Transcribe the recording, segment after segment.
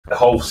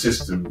whole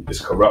system is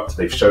corrupt.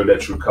 They've shown their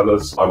true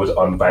colours. I was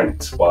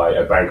unbanked by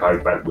a bank I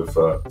banked with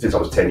since I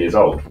was 10 years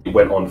old. It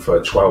went on for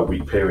a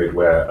 12-week period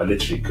where I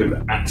literally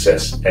couldn't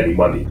access any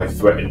money. I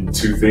threatened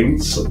two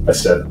things. I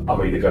said,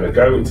 I'm either going to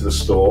go into the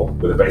store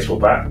with a baseball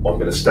bat or I'm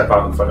going to step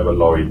out in front of a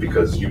lorry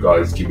because you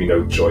guys give me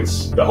no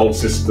choice. The whole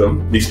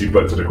system needs to be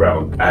burnt to the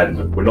ground,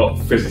 and we're not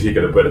physically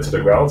going to burn it to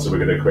the ground, so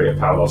we're going to create a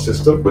parallel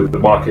system, but the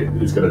market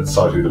is going to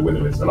decide who the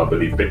winner is, and I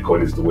believe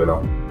Bitcoin is the winner.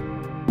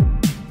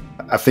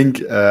 I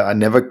think I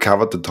never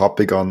covered the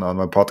topic on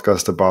my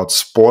podcast about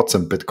sports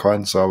and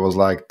Bitcoin. So I was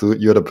like,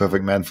 you're the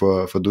perfect man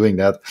for doing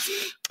that.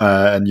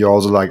 And you're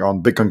also like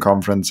on Bitcoin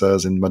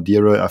conferences in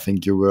Madeira. I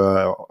think you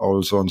were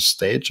also on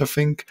stage, I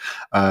think.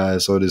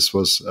 So this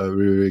was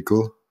really, really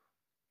cool.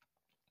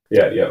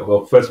 Yeah.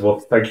 Well, first of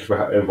all, thank you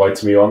for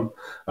inviting me on.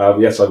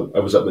 Yes, I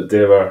was at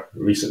Madeira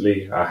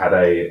recently. I had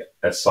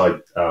a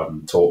side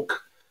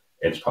talk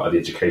as part of the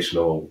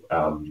educational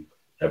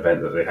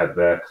event that they had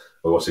there.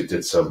 We also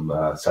did some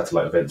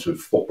satellite events with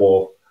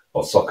football,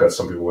 or soccer,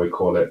 some people may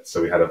call it.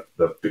 So we had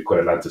the Bitcoin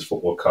Atlantis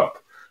Football Cup.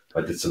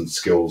 I did some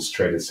skills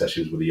training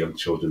sessions with the young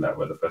children that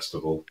were at the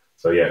festival.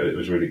 So yeah, it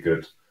was really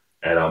good.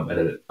 And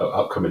then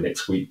upcoming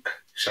next week,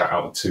 shout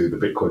out to the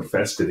Bitcoin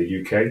Fest in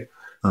the UK.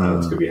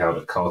 It's going to be held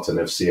at Carlton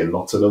FC in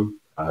Nottingham.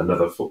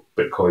 Another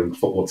Bitcoin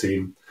football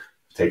team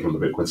taking on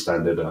the Bitcoin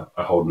standard are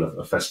holding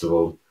a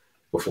festival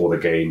before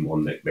the game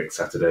on next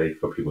Saturday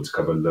for people to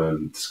come and learn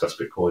and discuss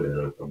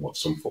Bitcoin and watch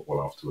some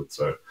football afterwards.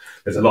 So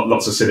there's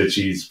lots of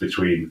synergies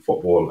between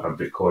football and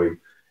Bitcoin,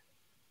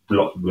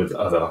 with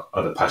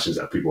other passions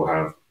that people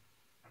have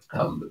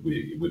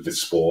with the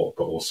sport,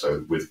 but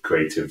also with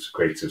creative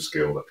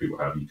skill that people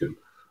have. You can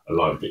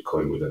align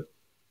Bitcoin with it.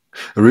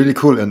 Really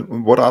cool.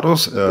 And what are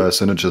those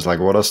synergies? Like,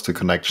 what are the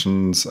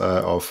connections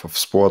of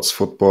sports,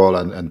 football,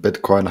 and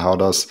Bitcoin? How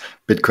does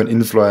Bitcoin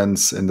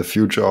influence in the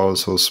future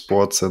also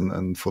sports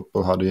and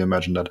football? How do you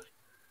imagine that?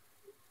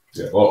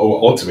 Yeah, well,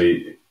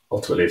 ultimately,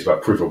 it's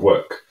about proof of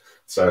work.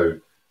 So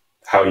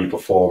how you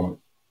perform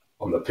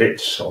on the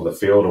pitch, on the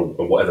field,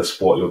 or whatever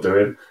sport you're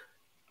doing,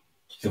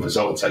 the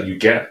results that you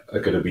get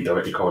are going to be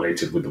directly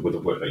correlated with the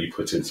work that you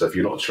put in. So if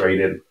you're not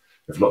training,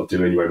 if you're not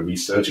doing your own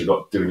research, you're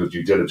not doing your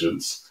due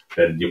diligence,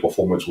 then your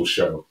performance will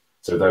show.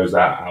 So those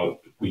that are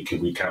out week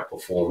in, week out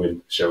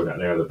performing, showing that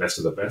they are the best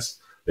of the best,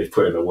 they've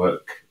put in the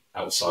work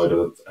outside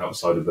of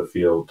the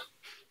field,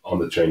 on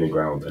the training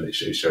ground, and it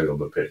shows on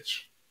the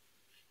pitch.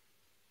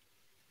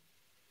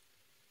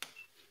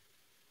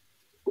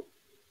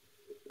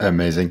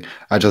 Amazing.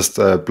 I just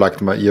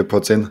plugged my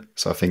earpods in,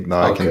 so I think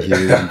now I can hear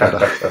you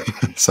better.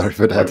 Sorry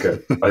for that.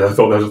 Okay. I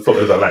thought there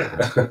was a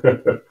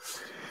lag.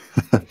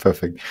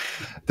 Perfect.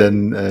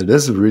 Then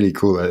this is really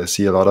cool. I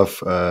see a lot of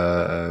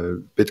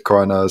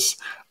Bitcoiners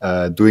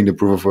doing the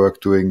proof of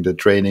work, doing the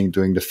training,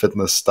 doing the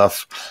fitness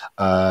stuff.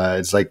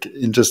 It's like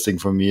interesting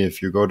for me.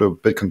 If you go to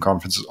Bitcoin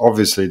conferences,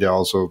 obviously there are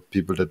also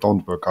people that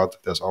don't work out.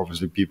 There's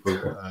obviously people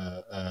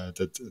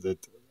that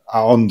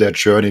are on their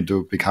journey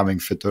to becoming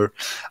fitter.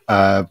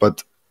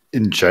 But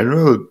in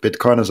general,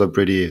 Bitcoiners are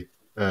pretty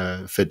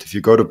fit. If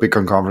you go to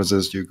Bitcoin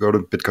conferences, you go to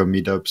Bitcoin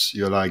meetups,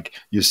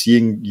 you're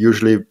seeing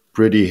usually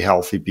pretty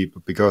healthy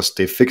people because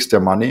they fix their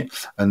money,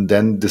 and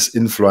then this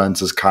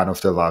influences kind of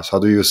their lives. How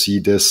do you see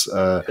this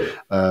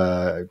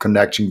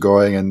connection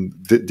going? And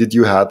did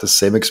you have the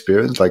same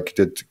experience? Like,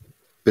 did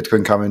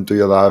Bitcoin come into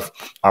your life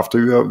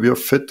after you're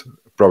fit?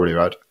 Probably,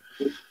 right?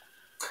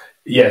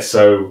 Yeah.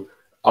 So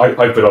I've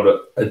been on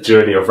a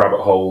journey of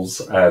rabbit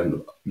holes,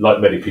 and like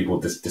many people,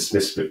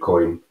 dismiss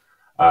Bitcoin.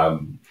 I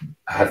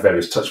had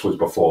various touch points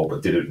before,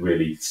 but didn't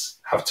really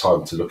have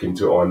time to look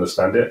into it or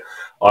understand it.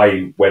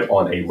 I went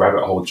on a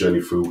rabbit hole journey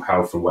through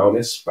health and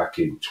wellness back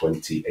in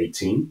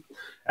 2018.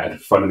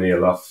 And funnily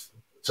enough,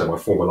 so my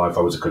former life,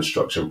 I was a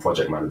construction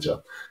project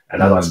manager.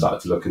 And as I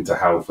started to look into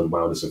health and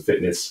wellness and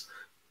fitness,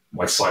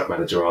 my site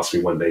manager asked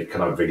me one day,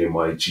 can I bring in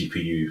my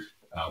GPU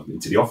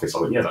into the office?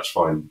 I went, yeah, that's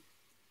fine.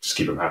 Just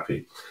keep him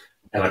happy.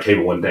 And I came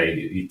in one day and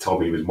he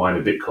told me he was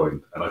mining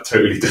Bitcoin, and I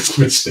totally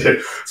dismissed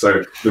it.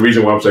 So the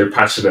reason why I'm so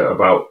passionate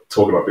about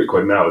talking about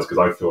Bitcoin now is because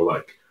I feel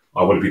like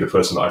I want to be the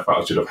person that I felt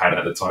I should have had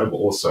at the time, but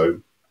also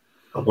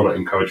I want to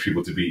encourage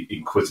people to be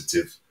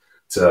inquisitive,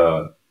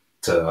 to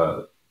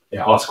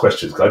ask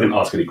questions, because I didn't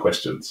ask any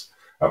questions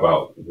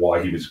about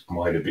why he was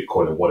mining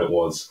Bitcoin and what it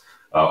was.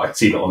 I'd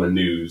seen it on the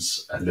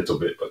news a little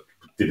bit, but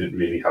didn't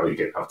really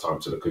have time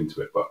to look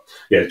into it. But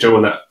yeah, Joe,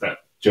 on that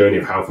journey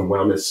of health and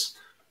wellness,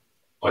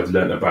 I'd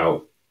learned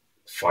about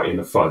fighting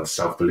the FUD,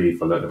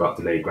 self-belief. I learned about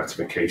delayed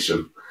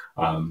gratification.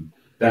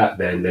 That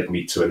then led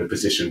me to in a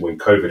position when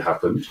COVID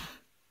happened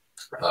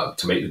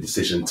to make the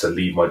decision to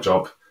leave my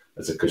job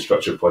as a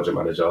construction project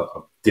manager.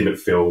 I didn't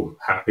feel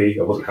happy.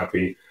 I wasn't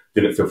happy.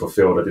 Didn't feel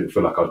fulfilled. I didn't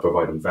feel like I was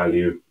providing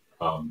value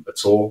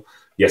at all.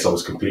 Yes, I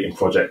was completing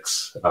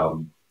projects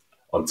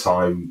on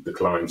time. The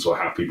clients were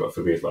happy, but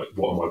for me, it's like,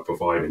 what am I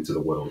providing to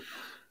the world?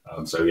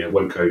 So yeah,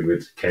 when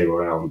COVID came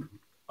around,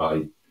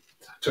 I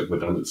took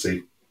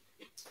redundancy.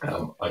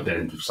 I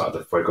then started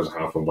to focus on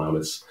health and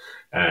wellness.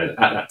 And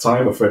at that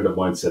time, a friend of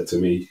mine said to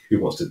me, who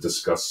wants to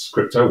discuss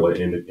crypto? Well,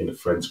 in a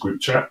friend's group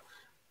chat.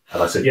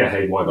 And I said, yeah,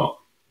 hey, why not?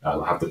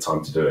 I have the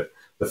time to do it.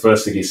 The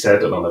first thing he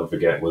said, and I'll never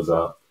forget, was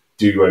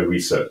do your own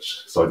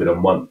research. So I did a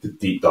month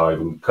deep dive,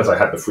 and because I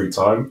had the free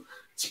time,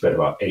 spent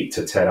about 8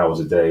 to 10 hours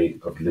a day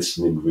of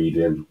listening,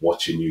 reading,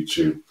 watching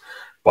YouTube.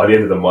 By the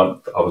end of the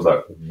month, I was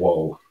like,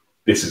 whoa,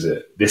 this is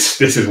it. This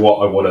is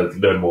what I want to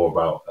learn more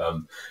about.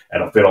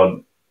 And I've been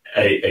on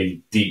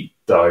a deep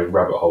dive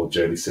rabbit hole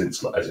journey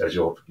since, as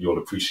you'll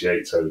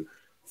appreciate. So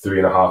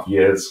 3.5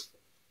 years,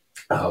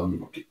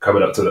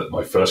 coming up to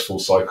my first full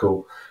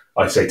cycle.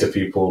 I say to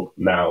people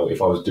now,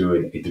 if I was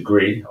doing a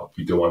degree, I'd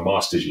be doing my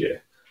master's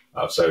year.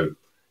 So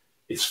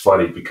it's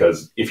funny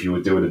because if you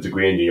were doing a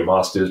degree and your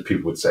master's,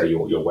 people would say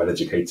you're well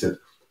educated.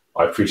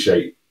 I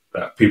appreciate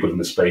that people in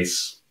the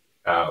space,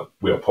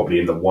 we are probably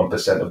in the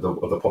 1% of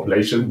the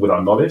population with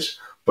our knowledge,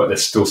 but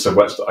there's still so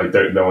much that I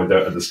don't know and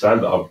don't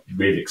understand that I'm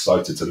really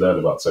excited to learn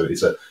about. So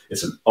it's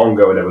an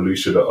ongoing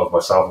evolution of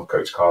myself and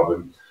Coach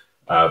Carbon.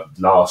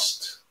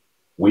 Last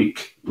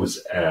week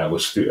was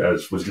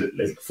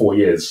 4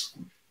 years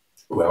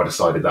where I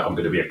decided that I'm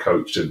going to be a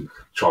coach and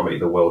try and make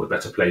the world a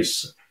better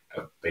place,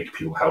 make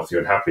people healthier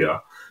and happier.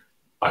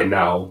 I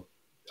now,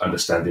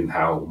 understanding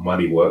how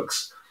money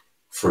works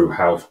through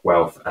health,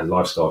 wealth, and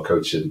lifestyle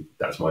coaching,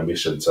 that's my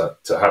mission, to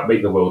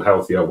make the world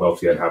healthier,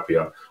 wealthier, and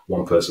happier,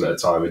 one person at a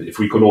time. And if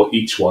we can all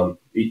each one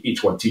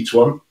teach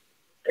one,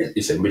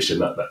 it's a mission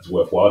that's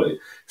worthwhile.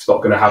 It's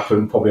not going to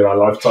happen probably in our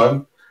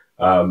lifetime.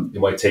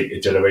 It might take a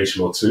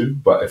generation or two,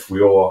 but if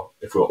we're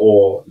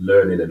all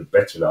learning and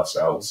bettering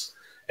ourselves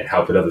and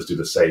helping others do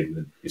the same,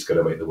 then it's going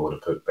to make the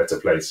world a better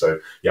place. So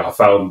yeah, I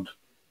found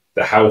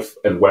the health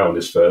and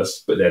wellness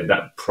first, but then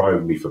that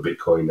primed me for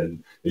Bitcoin.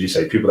 And as you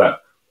say, people that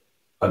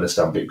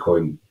understand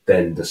Bitcoin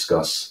then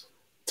discuss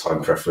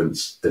time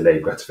preference,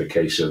 delayed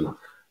gratification,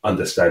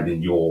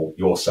 understanding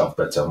yourself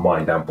better,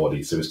 mind and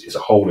body. So it's a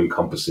whole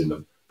encompassing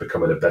of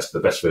becoming the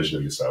best version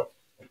of yourself.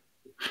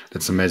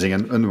 That's amazing.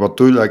 And what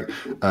do you like?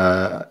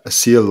 I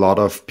see a lot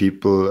of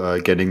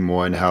people getting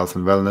more in health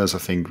and wellness. I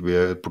think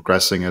we're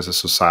progressing as a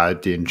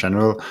society in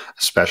general,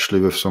 especially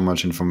with so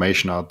much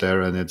information out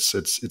there, and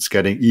it's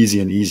getting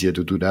easier and easier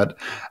to do that.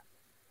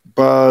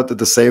 But at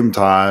the same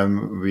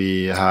time,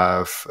 we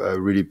have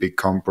really big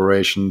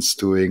corporations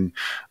doing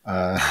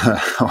a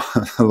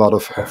lot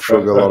of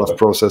sugar, a lot of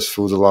processed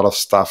foods, a lot of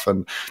stuff,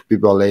 and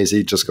people are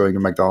lazy, just going to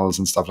McDonald's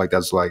and stuff like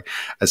that. So like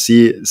I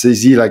see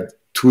like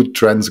two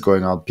trends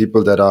going on: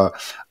 people that are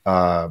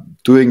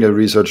doing the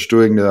research,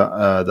 doing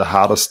the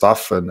harder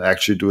stuff, and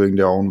actually doing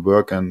their own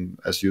work, and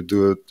as you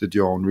did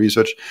your own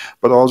research,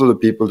 but also the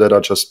people that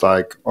are just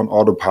like on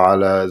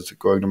autopilot,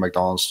 going to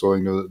McDonald's,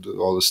 doing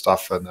all the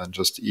stuff, and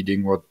just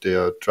eating what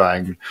they're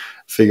trying to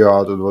figure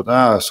out. And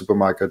what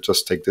supermarket,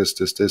 just take this,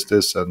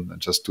 and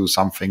just do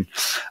something,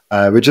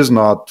 which is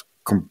not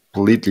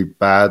completely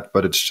bad,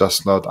 but it's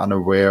just not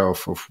unaware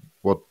of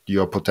what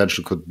your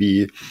potential could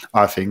be,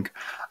 I think.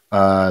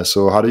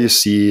 So how do you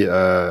see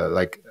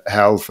like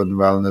health and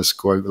wellness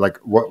going? Like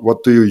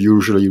what do you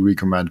usually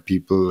recommend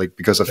people? Like,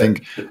 because I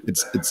think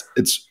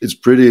it's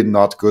pretty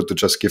not good to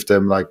just give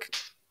them like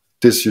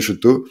this you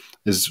should do.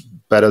 It's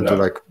better to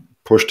like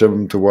push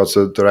them towards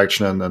a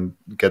direction and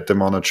get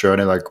them on a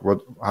journey. Like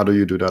how do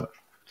you do that?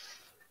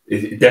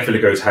 It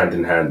definitely goes hand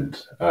in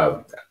hand,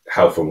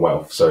 health and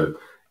wealth. So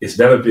it's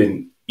never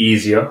been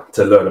easier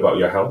to learn about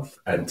your health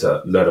and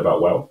to learn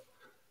about wealth,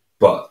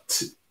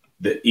 but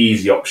the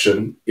easy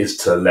option is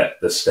to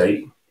let the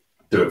state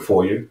do it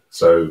for you.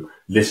 So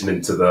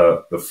listening to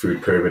the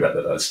food pyramid that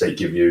the state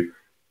give you,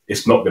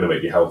 it's not going to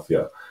make you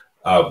healthier.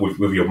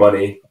 With your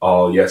money,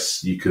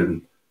 yes, you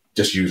can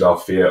just use our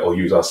fiat or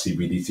use our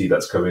CBDT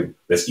that's coming.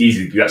 That's the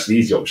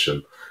easy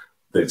option.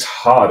 But it's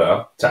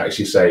harder to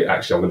actually say,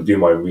 I'm going to do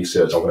my own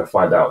research. I'm going to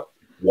find out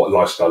what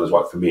lifestyle is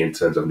right for me in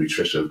terms of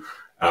nutrition,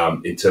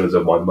 in terms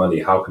of my money.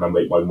 How can I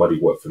make my money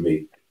work for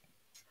me?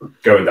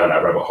 Going down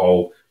that rabbit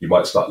hole, you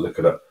might start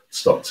looking at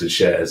stocks and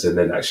shares, and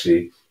then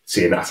actually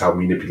seeing that's how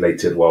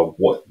manipulated. Well,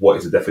 what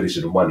is the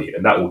definition of money?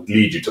 And that will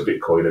lead you to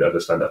Bitcoin and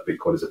understand that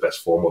Bitcoin is the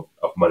best form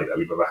of money that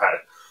we've ever had.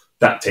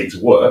 That takes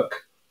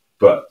work,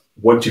 but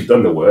once you've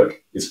done the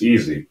work, it's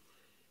easy.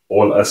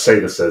 All as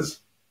Seyr says,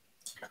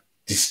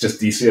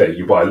 just DCA.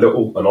 You buy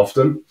little and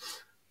often.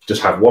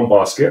 Just have one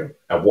basket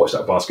and watch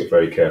that basket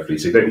very carefully.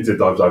 So you don't need to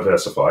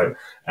diversify.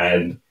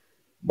 And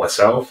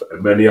myself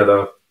and many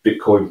other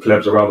Bitcoin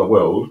plebs around the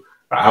world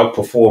are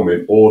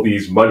outperforming all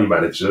these money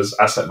managers,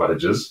 asset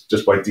managers,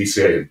 just by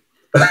DCAing.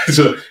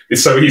 So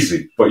it's so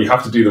easy, but you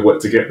have to do the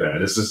work to get there.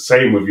 And it's the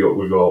same with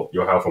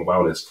your health and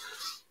wellness.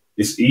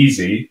 It's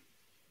easy.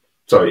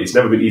 Sorry, it's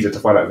never been easier to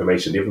find out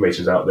information. The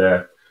information's out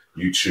there,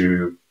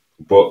 YouTube,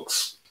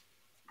 books,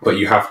 but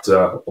you have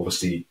to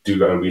obviously do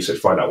your own research,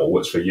 find out what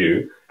works for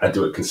you, and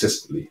do it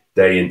consistently,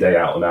 day in, day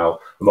out. Now,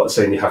 I'm not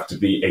saying you have to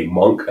be a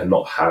monk and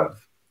not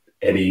have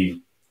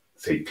any,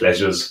 say,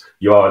 pleasures.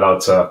 You are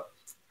allowed to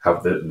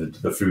have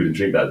the food and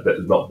drink that's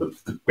not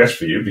the best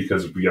for you,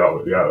 because we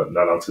are not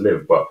allowed to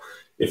live. But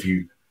if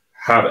you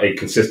have a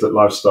consistent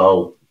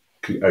lifestyle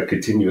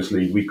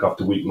continuously, week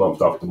after week,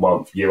 month after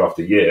month, year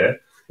after year,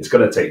 it's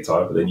going to take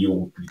time, but then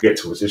you get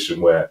to a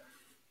position where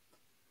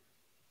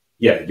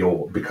yeah,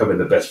 you're becoming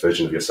the best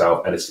version of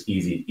yourself, and it's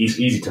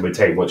easy to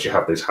maintain once you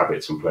have those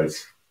habits in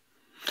place.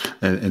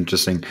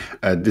 Interesting.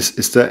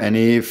 Is there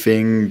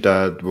anything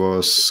that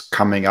was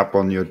coming up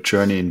on your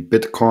journey in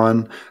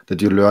Bitcoin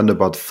that you learned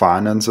about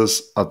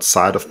finances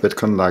outside of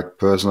Bitcoin, like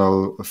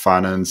personal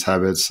finance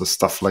habits or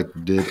stuff like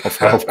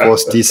that? Of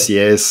course,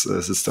 DCA is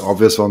the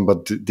obvious one,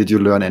 but did you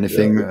learn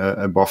anything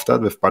above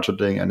that with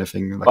budgeting,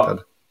 anything like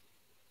that?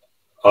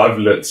 I've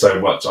learned so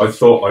much. I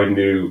thought I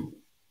knew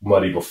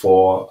money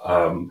before.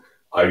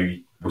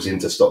 I was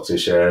into stocks and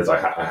shares. I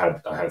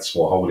had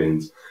small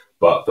holdings,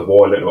 but the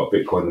more I learned about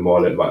Bitcoin, the more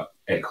I learned about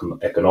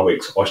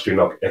economics, Austrian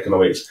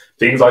economics,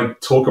 things I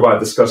talk about and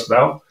discuss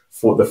now.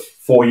 For the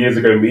 4 years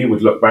ago, me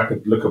would look back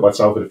and look at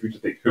myself in the future,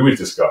 and think, who is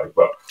this guy?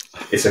 But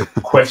it's a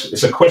question.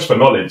 It's a quest for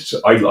knowledge.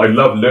 I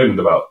love learning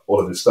about all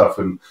of this stuff,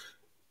 and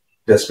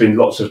there's been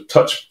lots of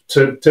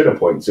turning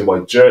points in my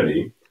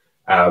journey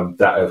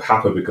that have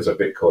happened because of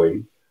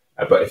Bitcoin.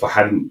 But if I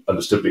hadn't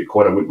understood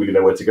Bitcoin, I wouldn't really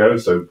know where to go.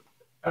 So,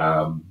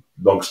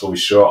 long story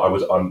short, I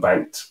was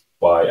unbanked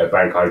by a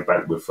bank I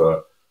banked with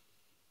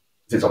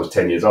since I was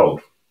 10 years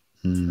old.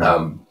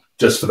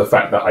 Just for the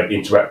fact that I'd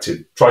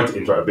tried to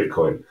interact with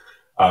Bitcoin.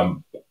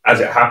 As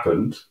it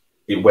happened,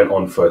 it went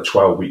on for a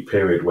 12-week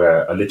period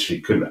where I literally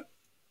couldn't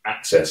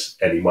access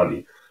any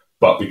money.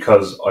 But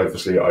because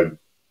obviously I'd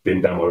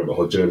been down my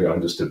whole journey, I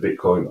understood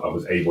Bitcoin, I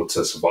was able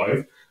to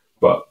survive.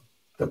 But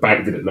the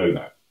bank didn't know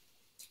that.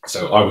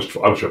 So I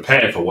was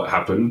prepared for what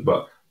happened,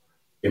 but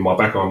in my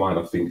back of my mind,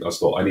 I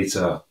thought I need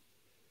to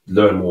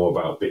learn more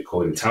about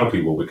Bitcoin and tell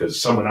people,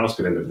 because someone else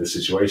could end up in this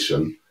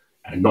situation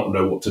and not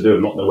know what to do,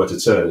 and not know where to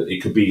turn.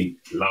 It could be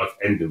life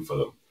ending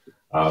for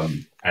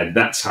them. And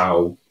that's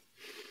how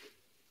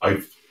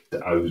I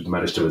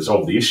managed to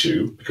resolve the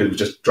issue, because it was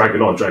just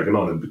dragging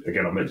on. And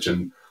again, I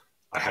mentioned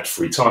I had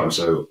free time,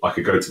 so I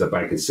could go to the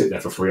bank and sit there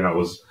for 3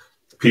 hours.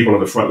 People on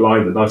the front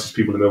line, the nicest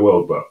people in the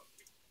world, but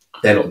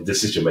they're not the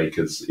decision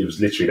makers. It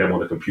was literally them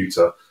on a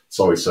computer.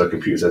 Sorry, sir,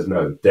 computer says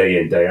no, day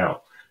in, day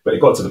out. But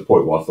it got to the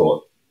point where I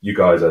thought, you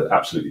guys are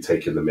absolutely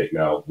taking the mick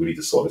now. We need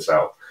to sort this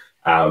out.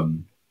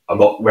 I'm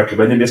not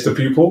recommending this to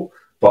people,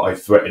 but I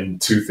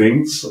threatened 2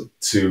 things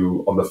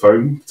on the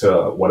phone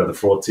to one of the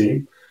fraud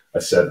team. I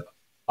said,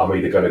 I'm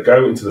either going to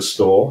go into the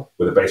store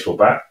with a baseball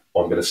bat,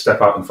 or I'm going to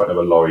step out in front of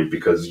a lorry,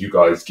 because you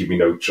guys give me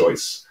no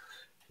choice.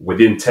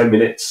 Within 10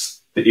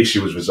 minutes, the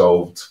issue was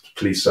resolved.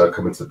 Please, sir,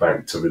 come into the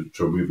bank to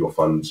remove your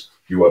funds.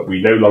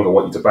 We no longer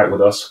want you to bank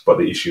with us, but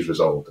the issue is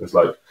resolved. It's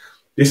like,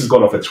 this has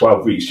gone on for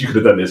 12 weeks. You could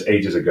have done this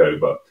ages ago,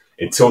 but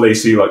until they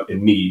see like a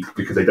need,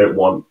 because they don't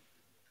want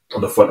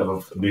on the front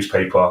of a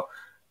newspaper,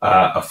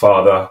 a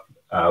father,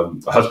 a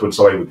husband,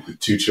 with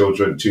 2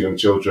 children, 2 young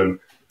children,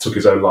 took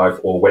his own life,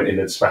 or went in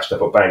and smashed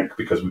up a bank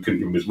because we couldn't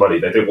give him his money.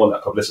 They don't want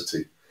that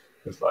publicity.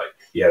 It's like,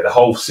 yeah, the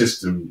whole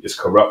system is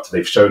corrupt.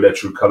 They've shown their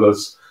true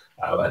colors.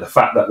 And the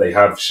fact that they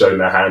have shown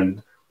their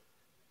hand,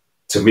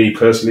 to me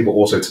personally, but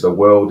also to the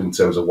world, in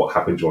terms of what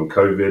happened during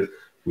COVID.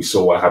 We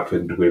saw what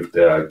happened with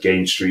the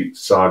Gain Street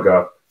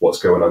saga,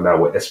 what's going on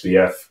now with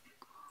SBF,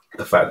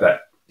 the fact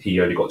that he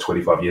only got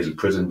 25 years in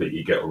prison, but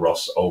you get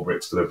Ross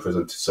Ulbricht still in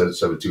prison to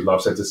serve 2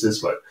 life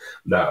sentences. Like,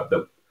 now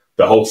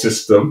the whole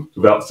system,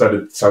 without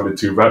sounding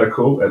too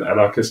radical and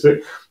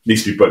anarchistic,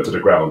 needs to be burnt to the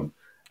ground.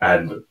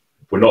 And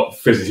we're not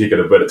physically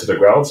going to burn it to the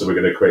ground, so we're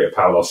going to create a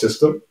parallel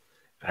system.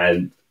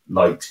 And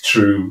like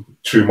true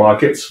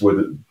markets, where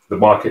the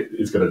market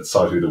is going to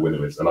decide who the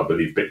winner is. And I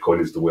believe Bitcoin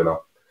is the winner.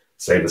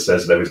 Seyr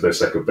says there is no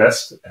second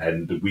best.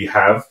 And we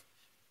have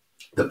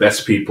the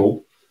best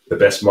people, the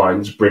best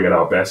minds bringing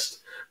our best.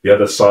 The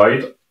other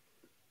side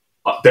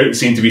don't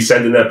seem to be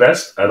sending their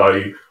best. And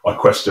I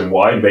question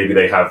why. Maybe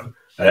they have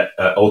an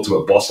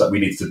ultimate boss that we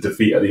need to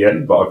defeat at the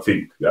end. But I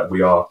think that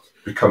we are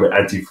becoming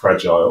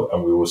anti-fragile,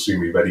 and we will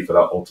soon be ready for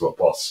that ultimate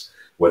boss,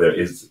 whether it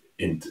is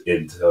in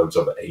terms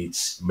of a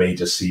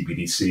major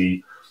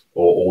CBDC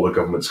or all the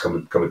governments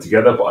coming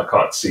together. But I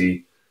can't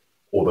see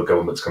all the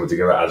governments coming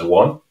together as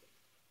one.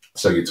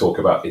 So you talk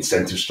about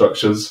incentive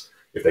structures.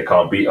 If they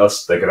can't beat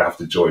us, they're going to have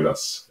to join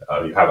us.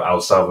 You have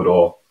El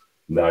Salvador,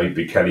 now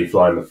Bukele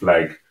flying the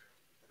flag.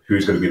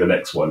 Who's going to be the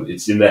next one?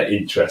 It's in their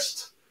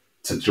interest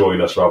to join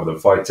us rather than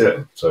fight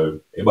it. So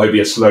it might be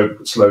a slow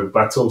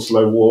battle,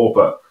 slow war,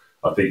 but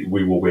I think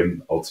we will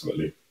win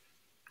ultimately.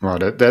 Wow,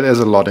 there's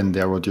a lot in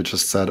there, what you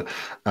just said.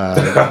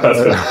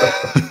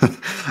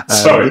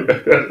 Sorry.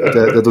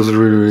 that was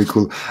really, really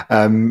cool.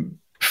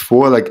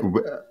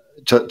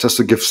 Just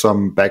to give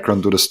some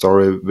background to the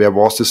story, where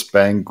was this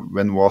bank?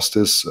 When was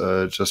this?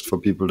 Just for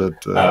people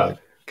that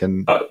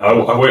can... I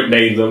won't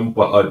name them,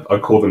 but I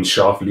call them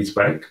Scharfli's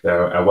Bank.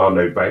 They're a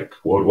well-known bank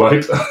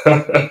worldwide.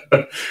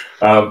 But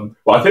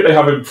I think they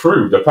have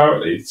improved,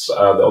 apparently. It's,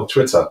 on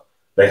Twitter.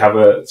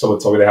 Someone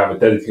told me they have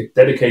a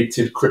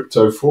dedicated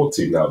crypto fraud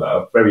team now that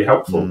are very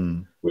helpful,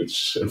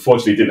 which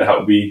unfortunately didn't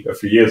help me a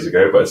few years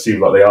ago, but it seems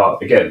like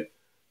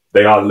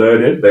they are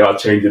learning, they are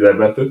changing their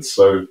methods.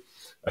 So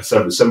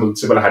someone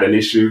similar had an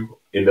issue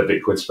in the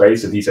Bitcoin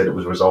space, and he said it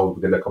was resolved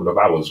within a couple of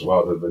hours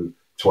rather than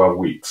 12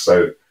 weeks.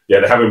 So Yeah,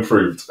 they have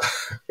improved.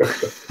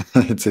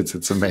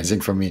 It's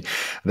amazing for me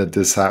that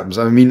this happens.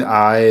 I mean,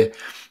 I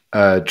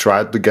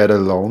tried to get a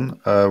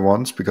loan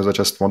once because I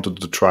just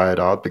wanted to try it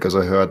out because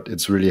I heard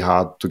it's really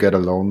hard to get a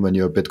loan when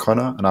you're a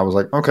Bitcoiner, and I was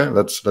like, okay,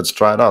 let's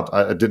try it out.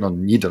 I did not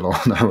need a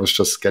loan. I was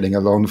just getting a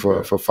loan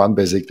for fun,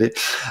 basically.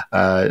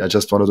 I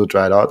just wanted to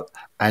try it out,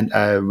 and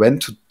I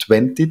went to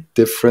 20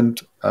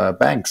 different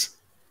banks.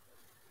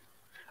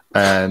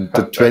 And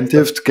the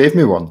 20th gave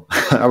me one.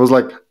 I was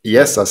like,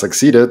 yes, I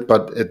succeeded,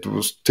 but it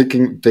was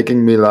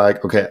taking me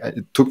like, okay,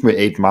 it took me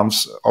 8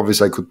 months.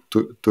 Obviously, I could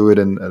do it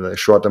in a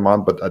short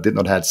amount, but I did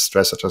not have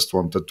stress. I just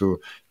wanted to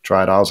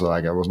try it out. So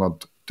like, I was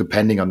not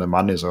depending on the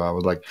money. So I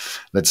was like,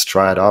 let's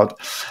try it out.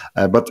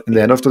 But in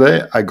the end of the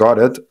day, I got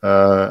it.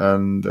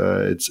 And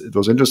it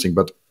was interesting.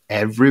 But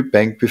every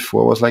bank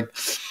before was like,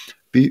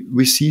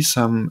 we see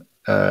some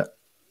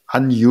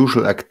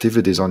unusual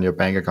activities on your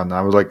bank account. And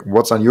I was like,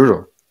 what's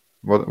unusual?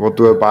 What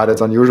do I buy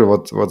that's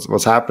unusual?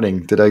 What's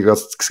happening? Did I get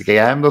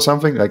scammed or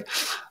something? Like,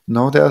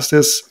 no, there's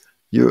this.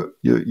 You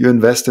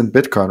invest in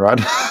Bitcoin,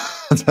 right?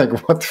 It's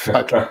like, what the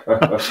fuck?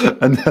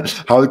 And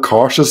how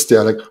cautious they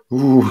are. Like,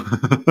 ooh.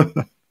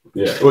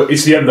 Yeah, well,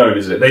 it's the unknown,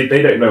 isn't it?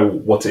 They don't know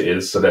what it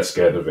is, so they're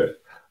scared of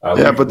it.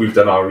 We've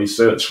done our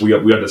research. We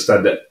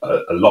understand it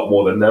a lot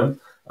more than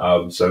them.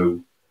 So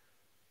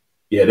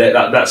yeah,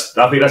 that's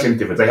I think that's the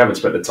difference. They haven't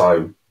spent the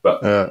time.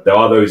 But there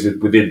are those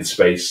within the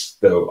space,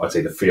 though, I'd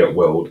say the fiat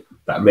world,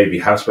 that maybe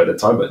have spent the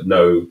time, but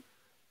no,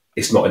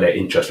 it's not in their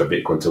interest for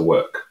Bitcoin to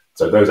work.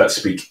 So those that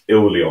speak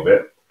illy of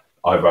it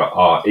either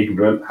are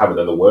ignorant, haven't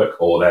done the work,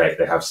 or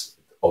they have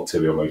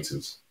ulterior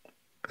motives.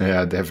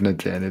 Yeah,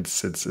 definitely, and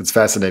it's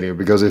fascinating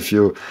because if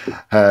you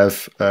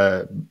have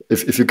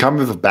if you come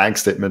with a bank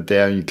statement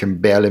there and you can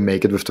barely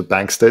make it with the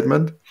bank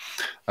statement,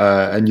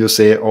 and you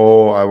say,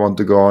 "Oh, I want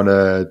to go on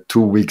a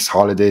 2 weeks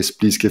holidays.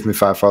 Please give me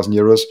 5,000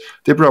 euros."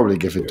 They probably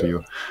give it to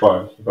you.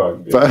 Fine.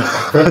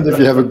 Yeah. But if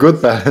you have a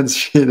good balance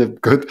sheet, a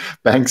good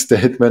bank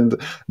statement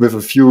with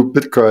a few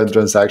Bitcoin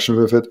transactions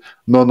with it,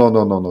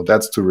 no,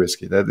 that's too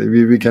risky. That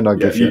we cannot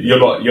give you.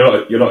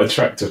 You're not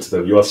attractive to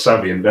them. You're a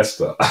savvy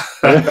investor.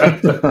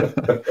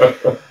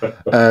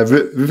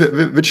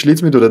 Which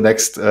leads me to the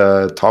next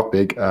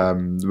topic.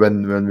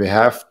 When we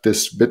have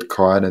this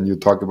Bitcoin, and you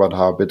talk about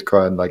how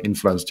Bitcoin like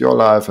influenced your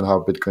life and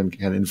how Bitcoin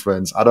can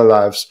influence other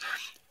lives,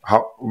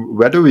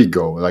 where do we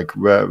go? Like,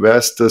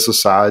 where's the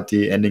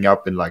society ending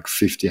up in like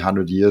 50,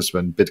 100 years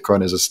when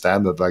Bitcoin is a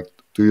standard? Like,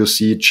 do you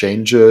see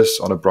changes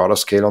on a broader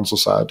scale on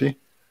society?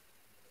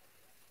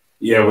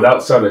 Yeah,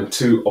 without sounding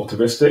too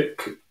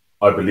optimistic,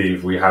 I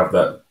believe we have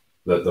the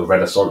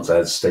renaissance,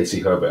 as Stacey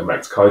Herbert and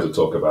Max Kaiser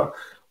talk about.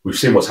 We've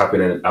seen what's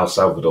happening in El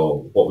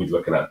Salvador, what we're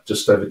looking at,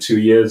 just over 2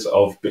 years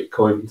of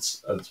Bitcoin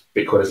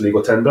as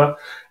legal tender.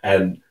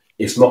 And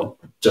it's not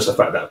just the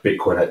fact that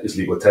Bitcoin is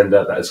legal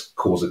tender that has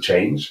caused a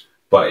change,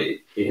 but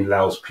it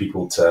allows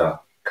people to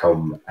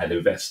come and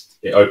invest.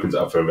 It opens it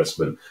up for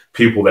investment.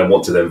 People then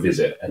want to then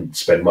visit and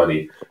spend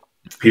money.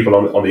 People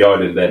on the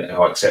island then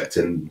are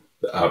accepting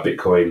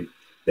Bitcoin.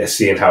 They're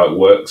seeing how it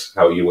works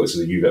as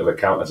a unit of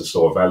account, as a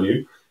store of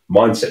value.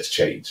 Mindsets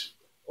change.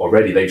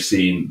 Already they've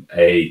seen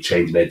a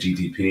change in their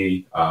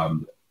GDP.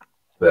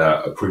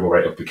 The approval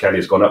rate of Bukele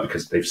has gone up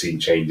because they've seen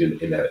change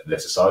in their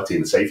society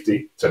and the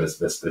safety. So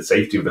the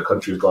safety of the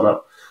country has gone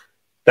up.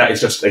 That is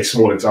just a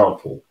small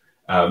example.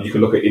 You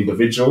can look at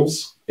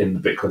individuals in the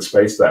Bitcoin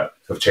space that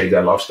have changed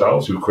their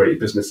lifestyles, who created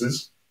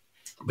businesses.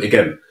 But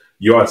again,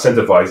 you are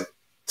incentivized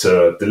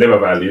to deliver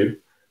value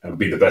and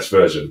be the best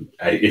version.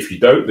 And if you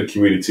don't, the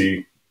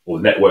community or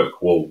the network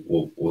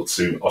will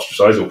soon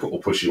ostracize or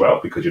push you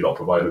out because you're not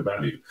providing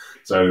value.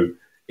 So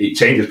it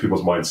changes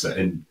people's mindset.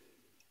 And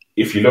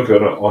if you look at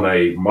it on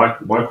a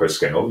micro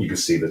scale, you can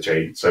see the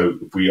change. So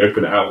if we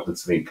open it out and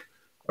think,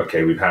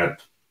 okay, we've had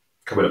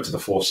coming up to the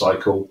 4th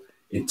cycle,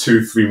 in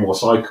 2-3 more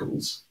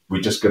cycles,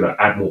 we're just going to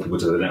add more people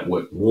to the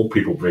network, more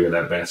people bringing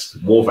their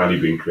best, more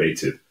value being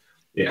created.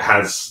 It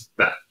has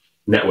that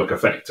network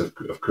effect of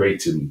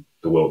creating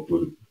the world,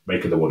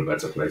 making the world a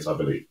better place, I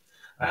believe.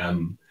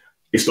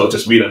 It's not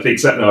just me that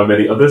thinks that. There are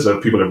many others.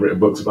 People have written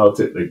books about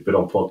it. They've been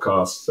on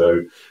podcasts.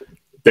 So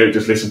don't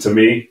just listen to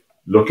me.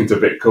 Look into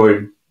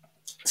Bitcoin.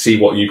 See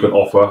what you can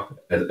offer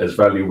as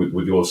value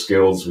with your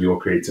skills, with your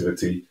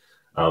creativity,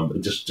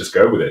 and just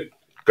go with it.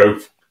 Go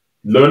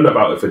learn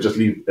about it for just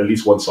at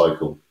least one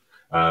cycle.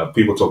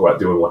 People talk about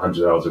doing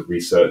 100 hours of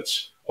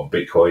research of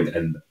Bitcoin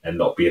and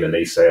not being a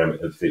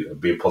naysayer and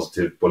being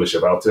positive, bullish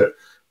about it.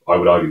 I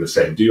would argue the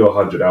same. Do your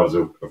 100 hours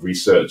of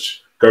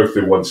research, go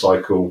through one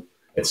cycle,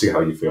 and see how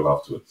you feel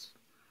afterwards.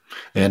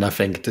 And I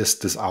think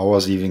this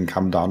hours even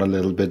come down a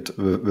little bit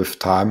with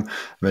time.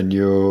 When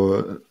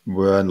you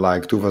were in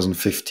like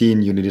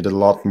 2015, you needed a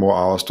lot more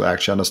hours to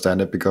actually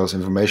understand it because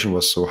information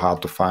was so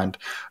hard to find.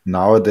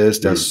 Nowadays,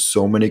 there's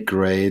so many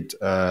great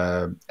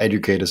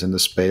educators in the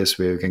space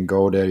where you can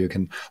go there, you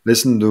can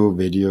listen to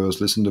videos,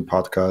 listen to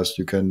podcasts,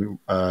 you can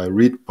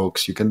read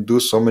books, you can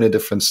do so many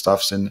different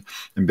stuffs in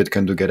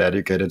Bitcoin to get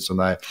educated. So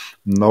now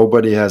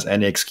nobody has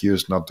any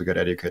excuse not to get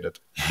educated.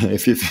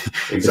 If you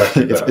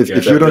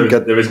don't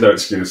get, there is is no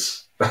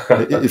excuse.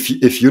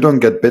 If you don't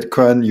get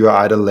Bitcoin, you are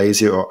either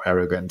lazy or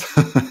arrogant.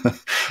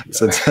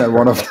 So it's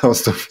one of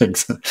those two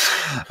things.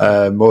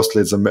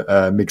 Mostly it's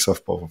a mix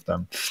of both of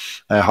them.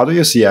 How do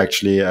you see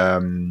actually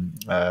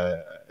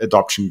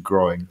adoption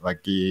growing?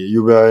 Like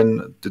you were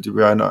in, did you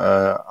were in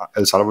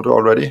El Salvador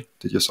already?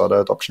 Did you saw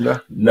the adoption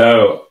there?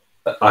 No,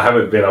 I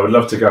haven't been. I would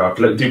love to go.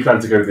 Do plan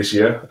to go this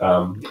year,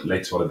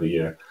 later on in the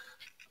year.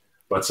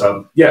 But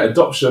yeah,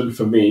 adoption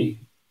for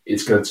me,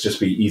 it's going to just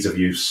be ease of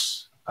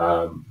use.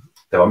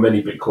 There are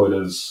many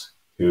Bitcoiners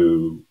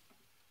who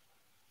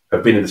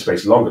have been in the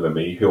space longer than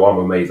me, who I'm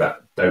amazed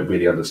that don't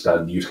really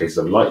understand the use cases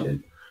of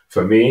Lightning.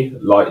 For me,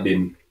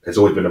 Lightning has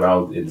always been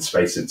around in the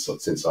space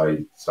since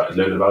I started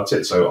learning about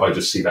it. So I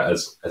just see that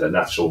as a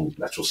natural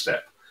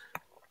step.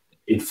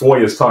 In 4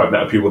 years' time,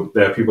 there are people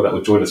that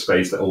will join the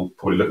space that will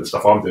probably look at the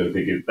stuff I'm doing and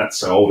thinking, that's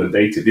so old and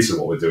dated. This is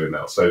what we're doing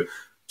now. So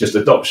just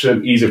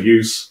adoption, ease of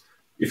use.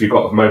 If you've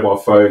got a mobile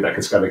phone that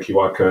can scan a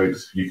QR code,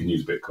 you can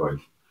use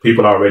Bitcoin.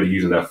 People are already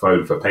using their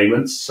phone for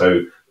payments,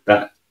 so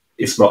that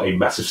it's not a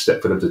massive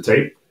step for them to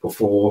take.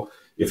 Before,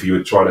 if you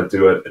were trying to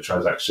do a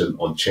transaction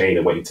on chain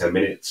and waiting 10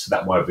 minutes,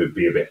 that might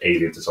be a bit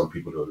alien to some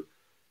people who are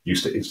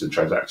used to instant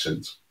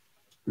transactions.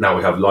 Now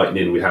we have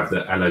Lightning, we have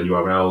the LN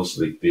URLs,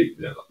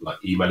 the like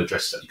email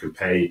address that you can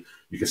pay,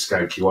 you can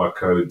scan QR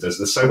codes.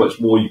 There's so much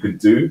more you can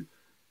do.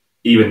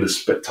 Even the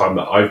split time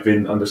that I've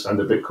been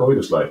understanding Bitcoin,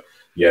 it's like,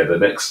 yeah, the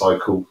next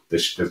cycle,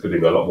 there's going to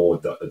be a lot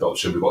more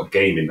adoption. We've got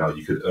gaming now.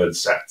 You can earn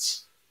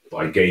sats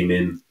by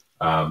gaming.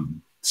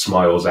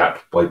 Smiles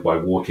app, by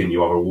walking,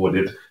 you are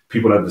rewarded.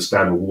 People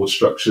understand reward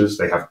structures.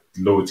 They have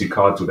loyalty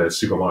cards with their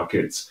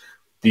supermarkets.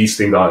 These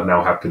things are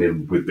now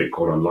happening with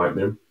Bitcoin on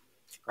Lightning.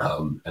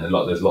 And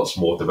there's lots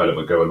more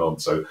development going on.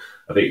 So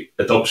I think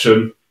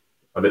adoption,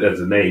 I think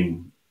there's a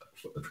name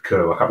for the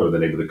curve. I can't remember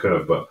the name of the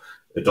curve, but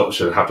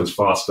adoption happens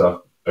faster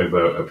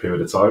over a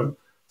period of time.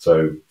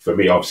 So for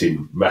me, I've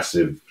seen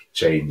massive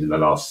change in the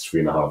last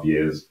 3.5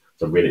 years.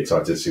 So I'm really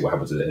excited to see what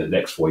happens in the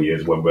next 4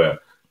 years when we're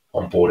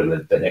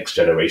onboarding the next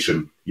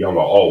generation, young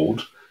or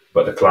old,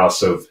 but the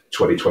class of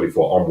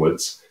 2024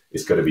 onwards,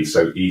 it's going to be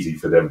so easy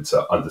for them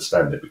to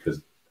understand it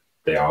because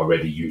they are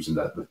already using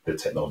the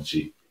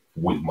technology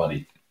with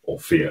money or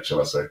fiat,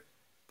 shall I say.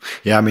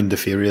 Yeah, I mean, the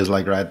theory is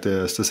like, right,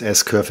 there's this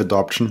S-curve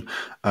adoption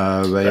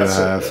where you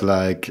have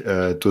like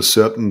to a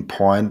certain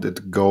point,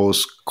 it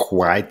goes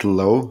quite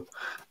low.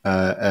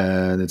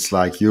 And it's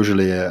like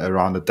usually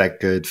around a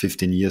decade,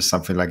 15 years,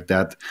 something like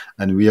that.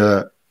 And we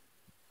are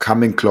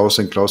coming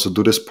closer and closer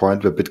to this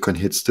point where Bitcoin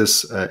hits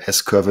this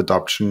S-curve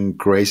adoption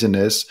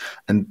craziness.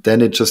 And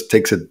then it just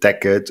takes a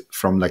decade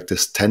from like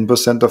this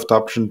 10% of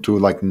adoption to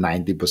like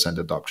 90%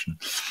 adoption.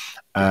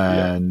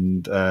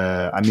 And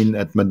I mean,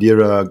 at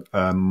Madeira,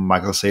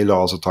 Michael Seyr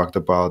also talked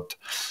about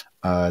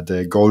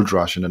the gold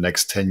rush in the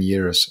next 10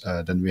 years.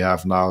 Then we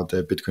have now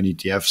the Bitcoin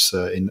ETFs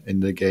in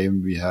the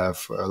game. We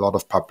have a lot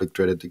of public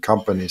traded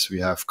companies.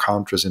 We have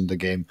counters in the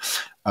game.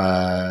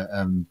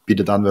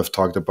 Peter Dunworth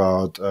talked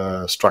about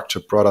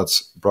structured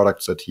products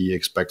that he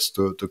expects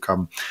to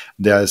come.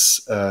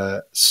 There's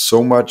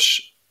so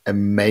much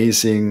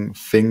amazing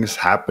things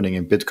happening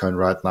in Bitcoin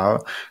right now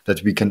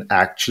that we can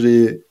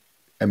actually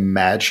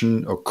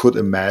imagine or could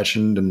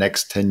imagine the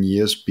next 10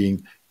 years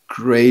being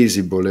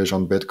crazy bullish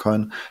on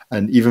Bitcoin,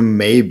 and even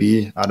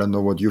maybe, I don't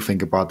know what you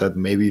think about that,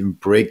 maybe even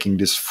breaking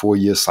this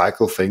 4-year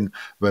cycle thing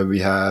where we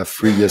have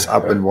 3 years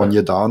up and 1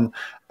 year down.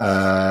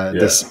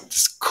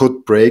 This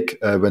could break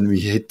when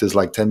we hit this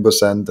like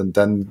 10% and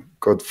then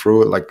go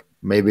through. Like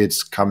maybe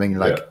it's coming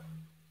like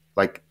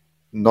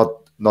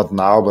not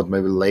now, but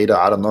maybe later.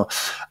 I don't know.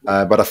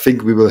 But I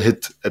think we will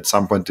hit at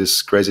some point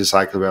this crazy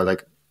cycle where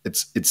like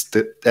it's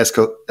the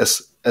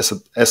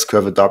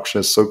S-curve adoption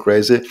is so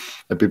crazy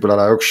that people are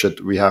like, oh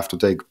shit, we have to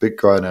take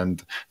Bitcoin,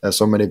 and there's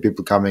so many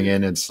people coming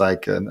in. It's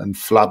like a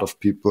flood of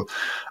people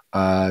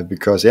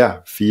because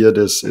fiat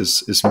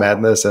is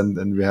madness,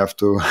 and we have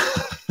to,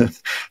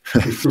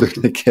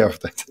 take care of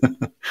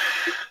that.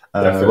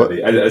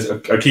 Definitely. And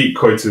I keep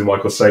quoting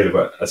Michael Seyr,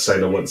 but as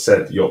Seyr once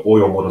said, all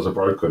your models are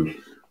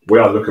broken. We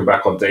are looking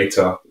back on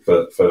data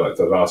for like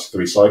the last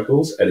 3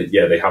 cycles, and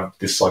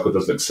this cycle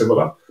does look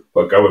similar,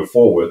 but going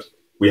forward,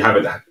 we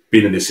haven't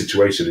been in this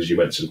situation, as you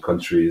mentioned,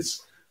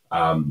 countries,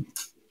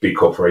 big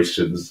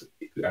corporations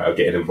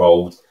getting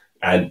involved,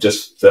 and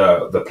just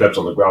the plebs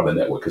on the ground, the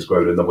network has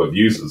grown a number of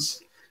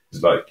users.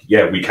 It's like,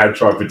 we can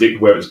try and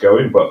predict where it's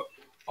going, but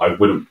I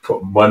wouldn't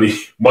put money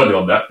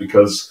on that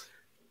because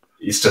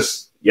it's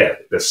just,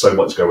 there's so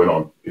much going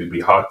on. It'd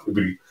be hard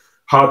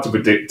to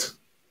predict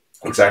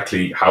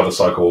exactly how the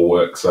cycle will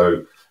work.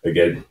 So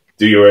again,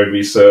 do your own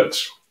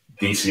research,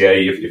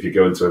 DCA if you're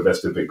going to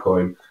invest in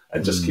Bitcoin,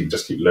 and just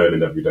keep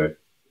learning every day.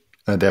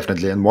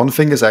 Definitely. And one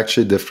thing is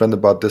actually different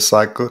about this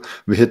cycle.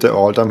 We hit the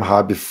all-time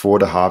high before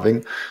the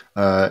halving.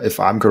 If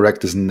I'm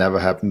correct, this never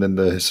happened in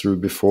the history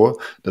before,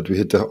 that we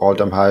hit the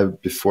all-time high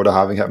before the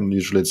halving happened.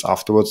 Usually it's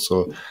afterwards.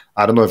 So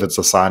I don't know if it's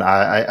a sign.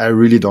 I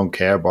really don't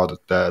care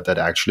about that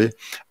actually.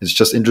 It's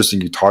just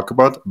interesting you talk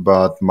about,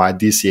 but my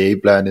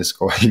DCA plan is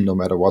going no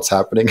matter what's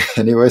happening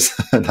anyways.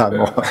 And I'm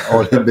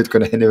all in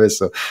Bitcoin anyway,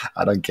 so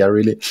I don't care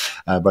really.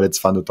 But it's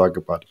fun to talk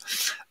about.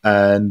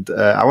 And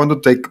I want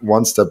to take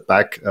one step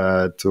back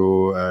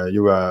to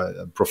you are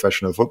a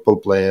professional football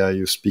player.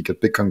 You speak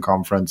at Bitcoin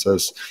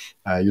conferences.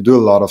 You do a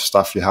lot of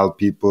stuff. You help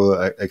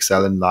people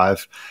excel in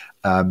life.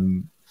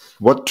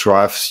 What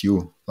drives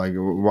you? Like,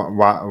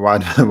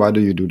 why do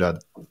you do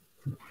that?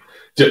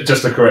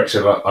 Just a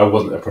correction, I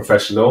wasn't a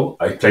professional.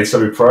 I played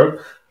semi-pro.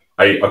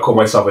 I call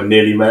myself a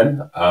nearly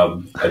man.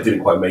 I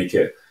didn't quite make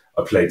it.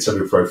 I played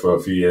semi-pro for a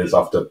few years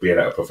after being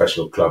at a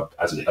professional club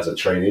as a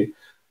trainee.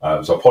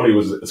 So I probably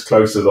was as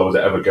close as I was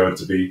ever going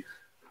to be.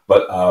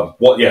 But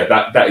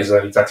that is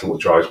exactly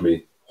what drives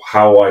me.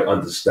 How I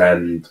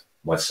understand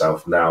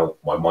myself now,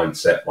 my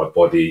mindset, my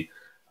body.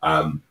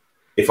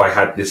 If I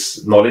had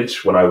this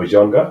knowledge when I was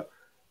younger,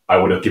 I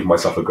would have given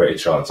myself a greater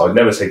chance. I'd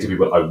never say to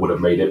people I would have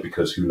made it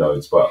because who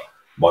knows. But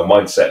my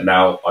mindset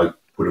now, I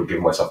would have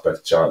given myself a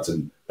better chance.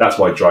 And that's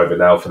my driver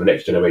now for the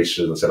next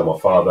generation. As I said, I'm a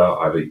father.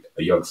 I have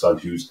a young son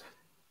who's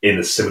in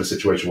a similar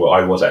situation where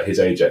I was at his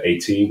age at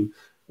 18,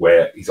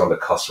 where he's on the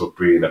cusp of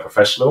being a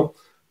professional.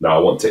 Now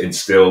I want to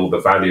instill the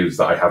values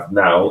that I have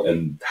now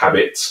and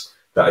habits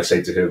that I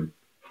say to him,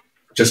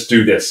 just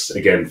do this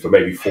again for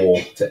maybe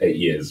 4 to 8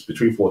 years,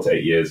 between 4 to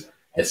 8 years,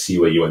 and see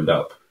where you end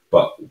up.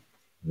 But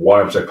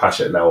why I'm so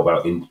passionate now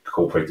about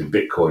incorporating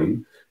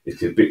Bitcoin is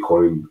because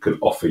Bitcoin could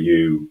offer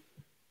you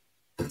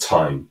the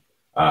time.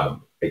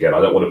 Again,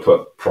 I don't want to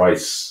put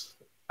price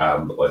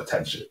or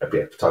attach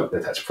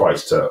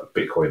price to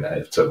Bitcoin at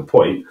a certain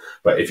point,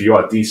 but if you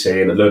are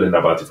DCing and learning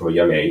about it from a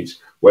young age,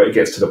 where it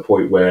gets to the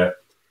point where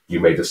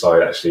you may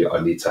decide, actually,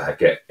 I need to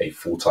get a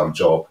full-time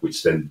job,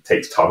 which then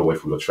takes time away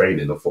from your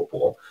training of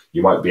football,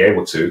 you might be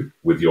able to,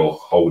 with your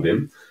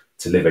holding,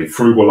 to live a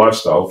frugal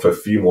lifestyle for a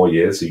few more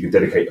years so you can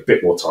dedicate a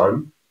bit more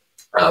time.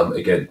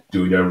 Again,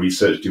 doing your own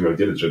research, doing your own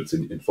diligence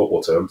in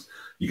football terms,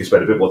 you can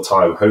spend a bit more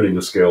time honing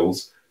your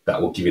skills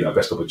that will give you that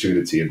best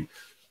opportunity. And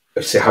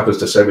it happens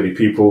to so many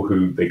people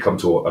who they come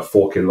to a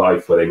fork in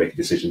life where they make a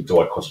decision, do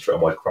I concentrate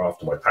on my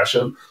craft, on my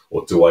passion,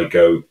 or do I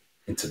go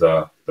into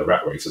the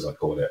rat race, as I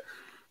call it?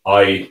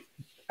 I,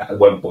 at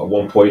one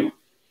point,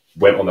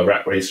 went on the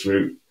rat race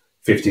route.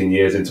 15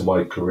 years into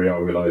my career, I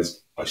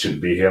realized I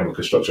shouldn't be here. I'm a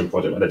construction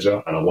project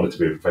manager and I wanted to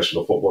be a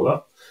professional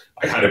footballer.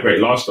 I had a great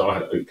lifestyle,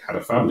 I had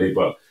a family,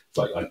 but it's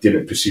like I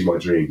didn't pursue my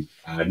dream.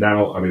 And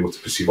now I'm able to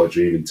pursue my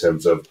dream in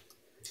terms of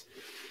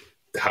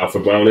health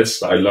and wellness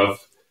that I love,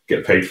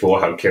 get paid for,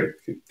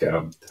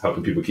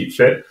 helping people keep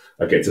fit.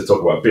 I get to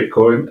talk about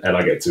Bitcoin and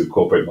I get to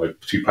incorporate my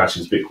two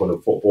passions, Bitcoin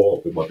and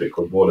football, with my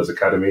Bitcoin Ballers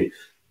Academy,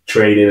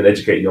 training and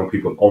educating young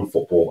people on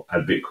football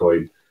and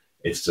Bitcoin.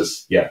 It's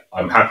just,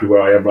 I'm happy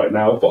where I am right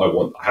now, but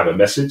I have a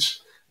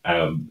message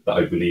that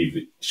I believe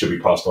should be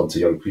passed on to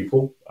young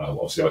people.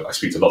 Obviously, I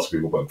speak to lots of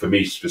people, but for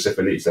me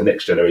specifically, it's the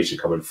next generation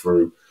coming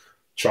through,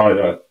 trying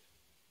to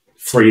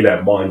free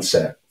their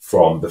mindset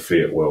from the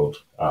fiat world,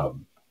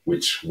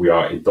 which we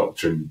are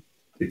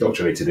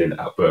indoctrinated in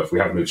at birth. We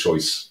have no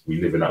choice.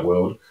 We live in that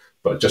world.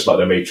 But just like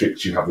the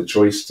Matrix, you have the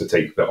choice to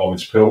take the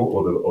orange pill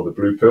or the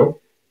blue pill.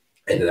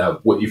 And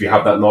if you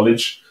have that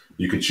knowledge,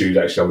 you can choose,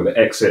 actually, I'm going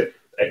to exit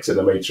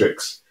the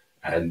Matrix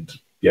and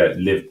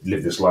live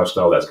this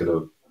lifestyle that's going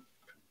to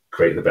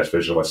create the best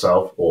version of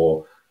myself,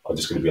 or I'm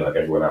just going to be like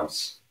everyone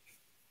else.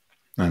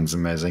 That's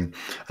amazing.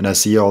 And I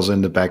see also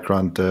in the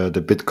background the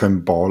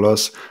Bitcoin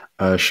Ballers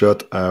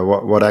shirt.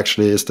 What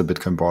actually is the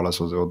Bitcoin Ballers?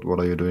 What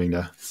are you doing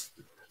there?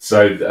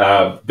 So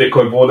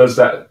Bitcoin Ballers,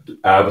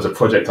 that was a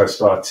project I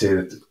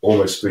started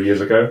almost 3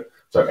 years ago,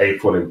 so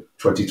April in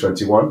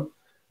 2021.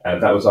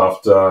 And that was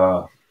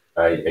after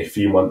a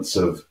few months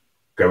of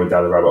going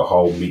down the rabbit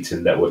hole,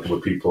 meeting, networking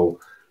with people.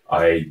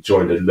 I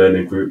joined a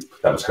learning group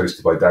that was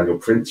hosted by Daniel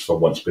Prince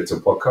from Once Bitten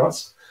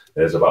podcast.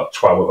 There's about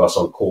 12 of us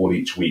on call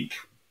each week,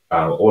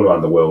 all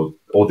around the world,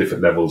 all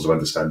different levels of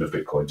understanding of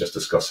Bitcoin, just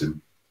discussing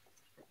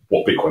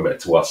what Bitcoin meant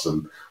to us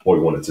and what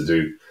we wanted to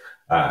do.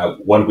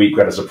 1 week we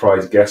had a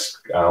surprise guest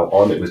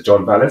on. It was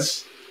John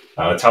Vallis.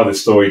 I tell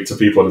this story to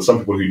people, and some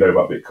people who know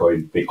about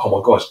Bitcoin think, oh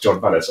my gosh,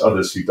 John Vallis.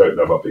 Others who don't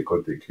know about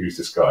Bitcoin think, who's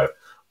this guy?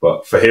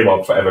 But for him,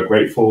 I'm forever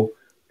grateful.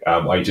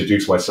 I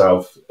introduced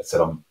myself. I said,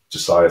 I'm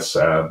Josias.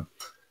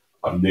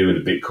 I'm new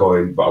in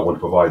Bitcoin, but I want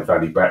to provide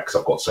value back because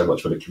I've got so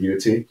much for the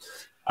community.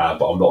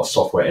 But I'm not a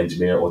software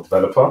engineer or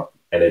developer.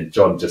 And then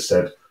John just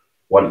said,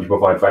 why don't you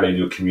provide value in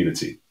your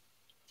community?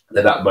 And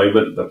at that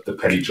moment, the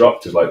penny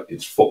dropped. It's like,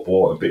 it's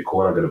football and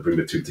Bitcoin. I'm going to bring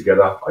the two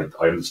together.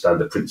 I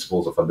understand the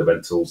principles and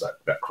fundamentals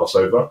that cross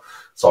over.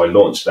 So I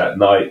launched that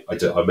night.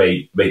 I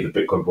made the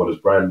Bitcoin Brothers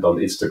brand on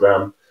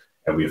Instagram,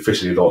 and we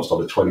officially launched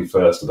on the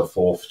 21st of the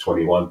 4th,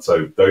 21.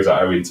 So those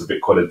that are into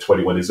Bitcoin and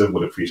 21ism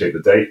would appreciate the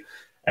date.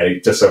 And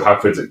it just so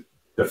happens that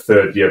the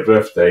 3rd year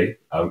birthday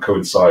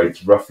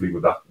coincides roughly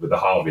with the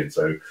halving.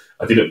 So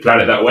I didn't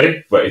plan it that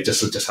way, but it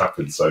just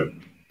happened. So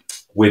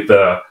with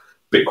the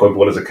Bitcoin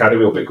Ballers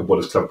Academy or Bitcoin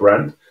Ballers Club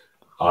brand,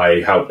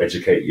 I help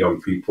educate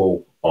young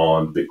people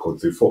on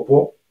Bitcoin through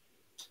football.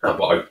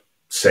 But I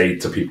say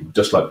to people,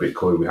 just like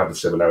Bitcoin, we have the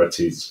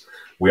similarities.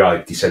 We are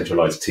a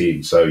decentralized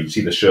team. So you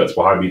see the shirts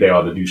behind me, they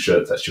are the new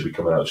shirts that should be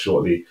coming out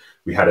shortly.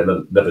 We had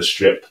another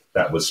strip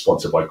that was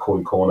sponsored by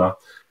Coin Corner,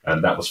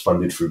 and that was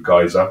funded through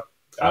Geyser,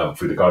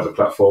 through the Geyser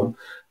platform.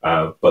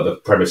 But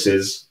the premise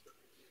is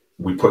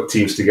we put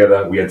teams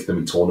together, we enter them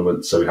in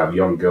tournaments. So we have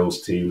young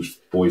girls teams,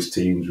 boys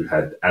teams, we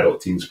had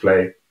adult teams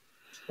play.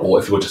 Or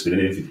if you're just an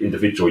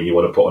individual and you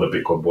want to put on a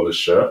Bitcoin Baller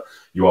shirt,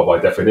 you are by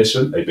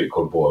definition a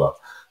Bitcoin Baller.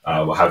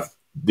 I have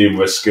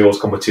numerous skills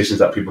competitions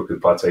that people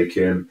can partake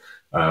in.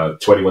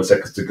 21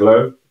 seconds to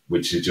glow,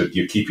 which is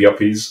your keepy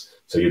uppies.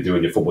 So you're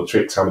doing your football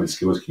tricks. How many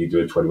skills can you do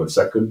in 21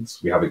 seconds?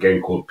 We have a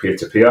game called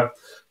peer-to-peer.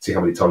 See how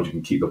many times you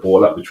can keep the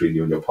ball up between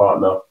you and your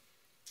partner.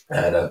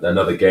 And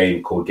another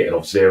game called Getting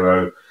Off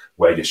Zero,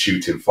 where you're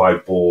shooting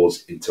 5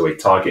 balls into a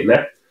target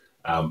net.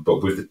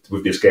 But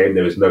with this game,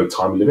 there is no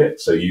time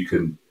limit. So you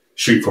can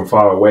shoot from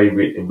far away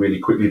really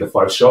quickly the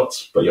 5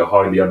 shots, but you're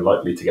highly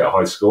unlikely to get a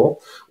high score.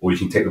 Or you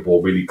can take the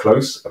ball really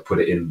close and put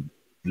it in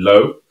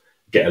low,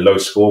 get a low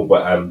score,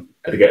 but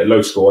to get a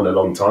low score in a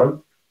long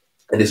time.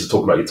 And this is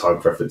talking about your time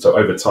preference. So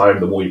over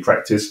time, the more you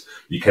practice,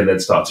 you can then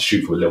start to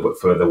shoot from a little bit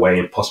further away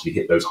and possibly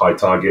hit those high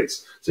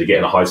targets. So you're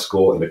getting a high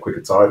score in a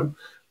quicker time.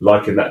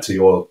 Liken that to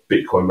your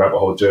Bitcoin rabbit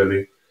hole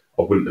journey.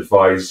 I wouldn't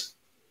advise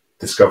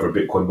discovering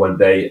Bitcoin one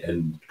day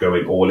and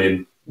going all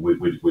in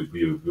with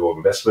your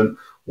investment.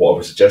 What I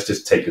would suggest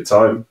is take your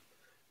time,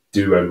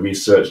 do your own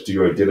research, do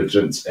your own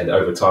diligence, and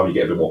over time you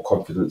get a bit more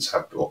confidence,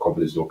 have more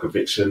confidence in your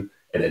conviction,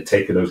 and then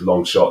taking those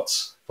long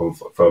shots from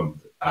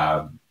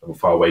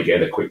far away,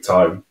 getting a quick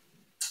time,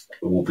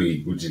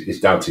 it's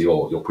down to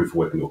your proof of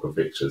work and your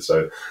conviction.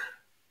 So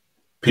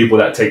people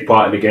that take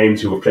part in the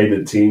games who have played in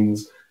the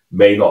teams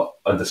may not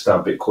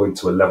understand Bitcoin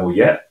to a level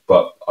yet,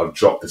 but I've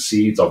dropped the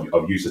seeds, I've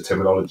used the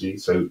terminology.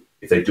 So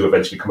if they do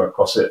eventually come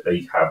across it,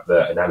 they have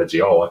the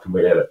analogy, I can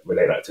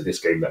relate that to this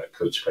game that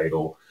coach played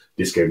or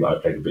this game that I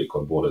played with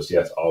Bitcoin Borders.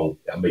 Yes,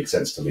 that makes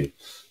sense to me.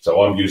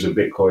 So I'm using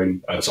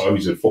Bitcoin, so I'm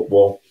using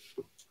football.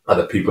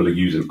 Other people are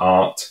using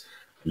art,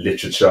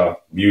 literature,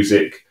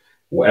 music,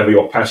 whatever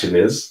your passion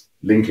is,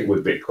 link it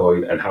with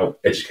Bitcoin and help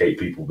educate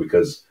people,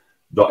 because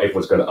not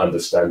everyone's going to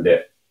understand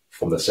it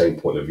from the same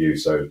point of view.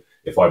 So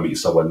if I meet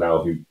someone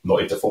now who's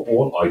not into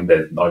football, I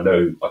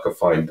know I can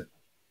find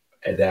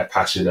their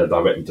passion and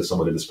direct them to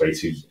someone in the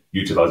space who's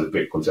utilizing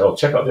Bitcoin. Say,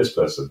 check out this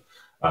person.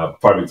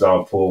 Prime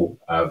example,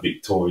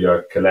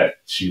 Victoria Collette,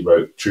 she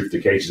wrote Truth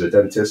Decay. She's a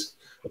dentist.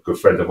 A good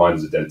friend of mine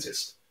is a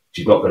dentist.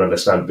 She's not going to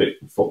understand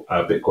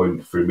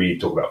Bitcoin through me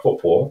talking about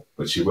football,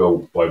 but she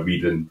will by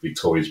reading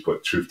Victoria's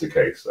book, Truth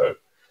Decay. So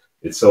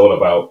it's all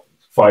about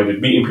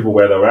meeting people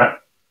where they're at,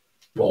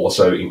 but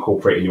also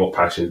incorporating your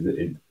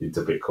passion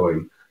into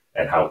Bitcoin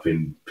and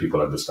helping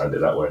people understand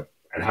it that way,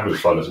 and having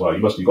fun as well.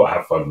 You've got to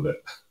have fun with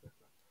it.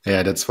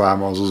 Yeah, that's why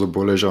I'm also so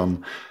bullish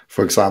on,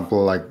 for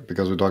example, like,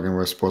 because we're talking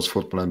about sports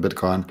football and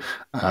Bitcoin,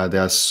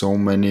 there are so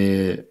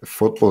many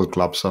football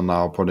clubs are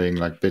now putting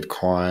like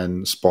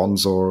Bitcoin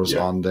sponsors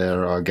on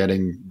there, or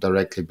getting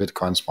directly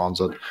Bitcoin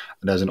sponsored.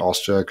 And there's in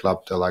Austria a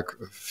club, there are like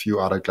a few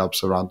other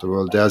clubs around the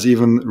world. There's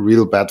even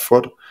Real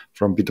Bedford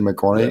from Peter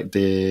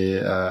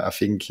McConney. I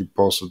think he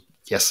posted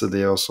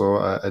yesterday or so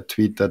a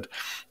tweet that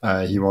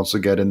he wants to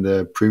get in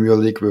the Premier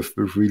League with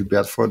Real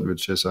Bedford,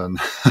 which is a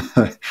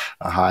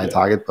high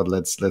target, but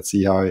let's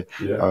see how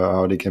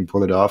they can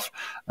pull it off.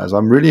 So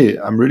I'm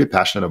really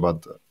passionate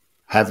about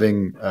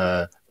having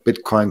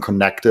Bitcoin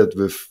connected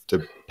with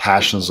the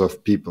passions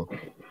of people.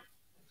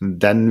 And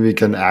then we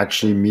can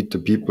actually meet the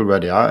people where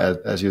they are,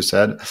 as you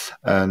said,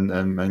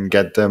 and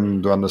get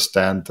them to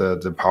understand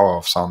the power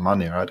of sound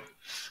money, right?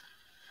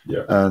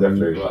 Yeah,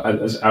 definitely. And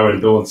as Aaron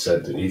Dawn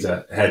said, he's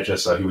a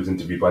hairdresser who was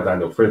interviewed by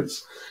Daniel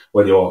Prince.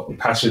 When your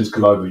passions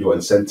collide with your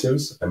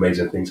incentives,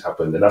 amazing things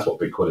happen. And that's what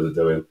Bitcoiners are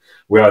doing.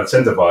 We are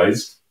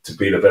incentivized to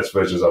be the best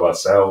versions of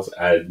ourselves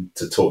and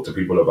to talk to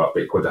people about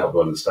Bitcoin to help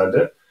them understand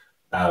it.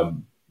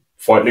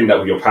 Finding that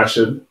with your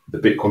passion, the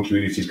Bitcoin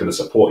community is going to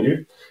support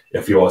you.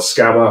 If you're a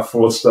scammer,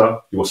 fraudster,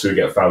 you will soon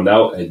get found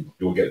out and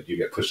you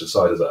get pushed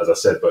aside, as I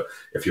said. But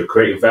if you're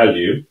creating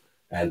value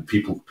and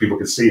people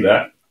can see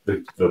that,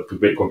 the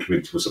Bitcoin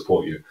community will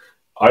support you.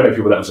 I know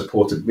people that have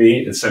supported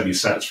me and sent me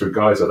sats through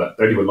guys that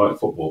don't even like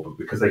football, but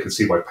because they can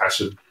see my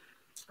passion,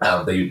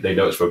 they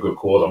know it's for a good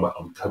cause.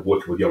 I'm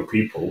working with young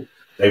people.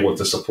 They want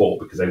to support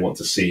because they want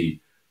to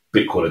see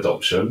Bitcoin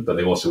adoption, but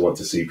they also want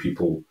to see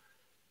people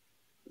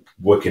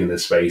working in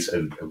this space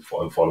and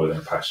follow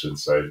their passion.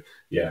 So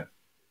yeah,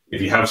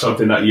 if you have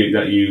something that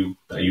you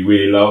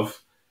really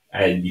love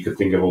and you can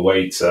think of a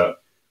way to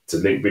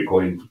link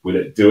Bitcoin with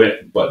it, do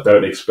it, but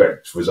don't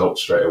expect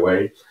results straight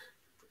away.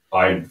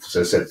 I'm, as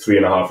I said,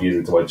 3.5 years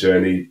into my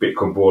journey.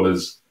 Bitcoin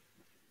Borders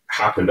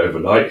happened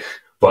overnight,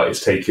 but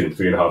it's taken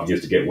 3.5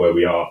 years to get where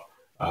we are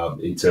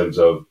in terms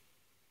of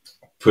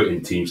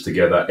putting teams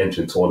together,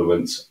 entering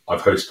tournaments.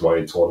 I've hosted my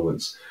own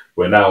tournaments.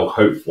 We're now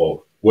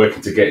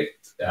working to get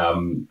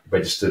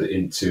registered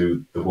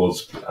into the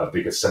world's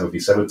biggest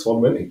 7v7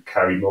 tournament in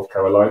Cary, North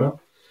Carolina.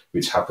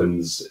 which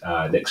happens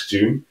next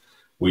June.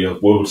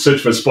 We'll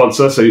search for a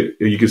sponsor, so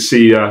you can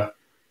see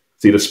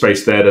the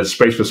space there. There's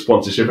space for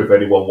sponsorship if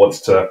anyone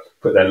wants to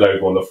put their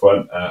logo on the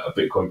front, a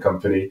Bitcoin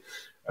company.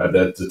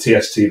 The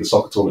TST, the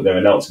soccer tournament, they're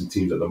announcing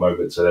teams at the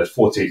moment. So there's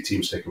 48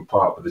 teams taking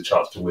part with the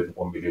chance to win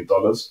 $1 million.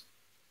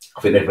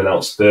 I think they've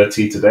announced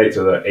 30 to date,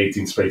 so there are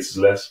 18 spaces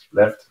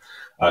left.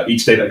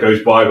 Each day that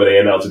goes by where they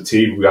announce a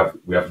team,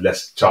 we have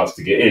less chance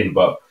to get in,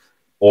 but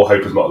all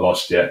hope is not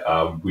lost yet.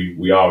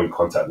 We are in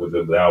contact with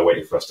them. They are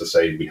waiting for us to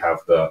say we have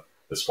the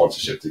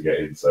sponsorship to get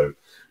in. So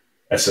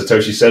as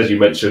Satoshi says, you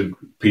mentioned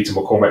Peter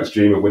McCormack's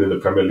dream of winning the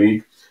Premier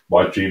League.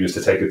 My dream is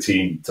to take a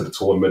team to the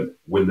tournament,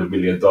 win the $1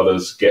 million,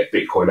 get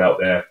Bitcoin out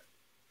there,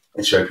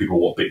 and show people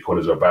what Bitcoin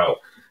is about.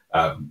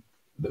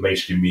 The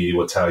mainstream media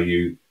will tell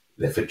you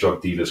they're for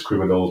drug dealers,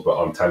 criminals, but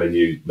I'm telling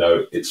you,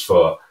 no, it's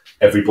for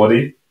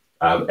everybody.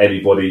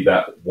 Anybody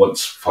that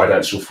wants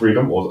financial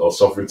freedom or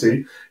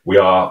sovereignty. We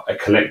are a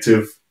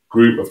collective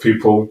group of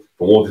people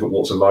from all different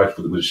walks of life,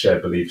 but with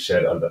shared belief,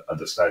 shared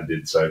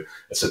understanding. So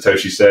as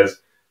Satoshi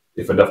says,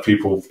 if enough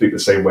people think the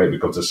same way, it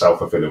becomes a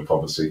self-fulfilling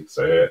prophecy.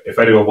 So if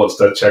anyone wants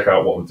to check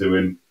out what I'm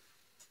doing,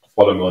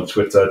 follow me on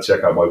Twitter,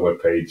 check out my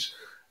webpage,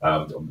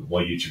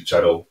 my YouTube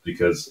channel,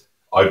 because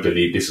I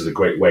believe this is a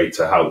great way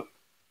to help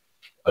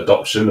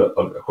adoption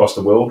across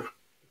the world.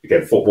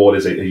 Again, football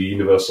is a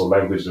universal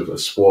language of a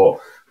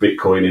sport.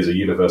 Bitcoin is a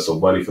universal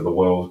money for the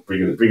world.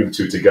 Bringing the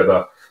two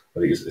together, I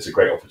think it's a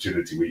great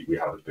opportunity we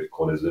have as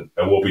Bitcoiners.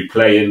 And we'll be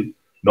playing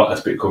not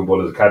as Bitcoin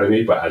Ballers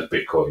Academy, but as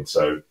Bitcoin.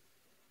 So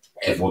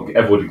everyone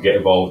can get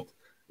involved.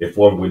 If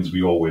one wins,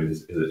 we all win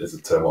is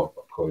a term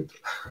I've coined.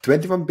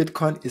 21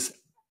 Bitcoin is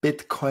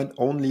Bitcoin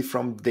only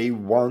from day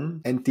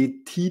one, and they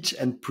teach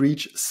and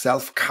preach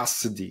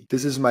self-custody.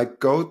 This is my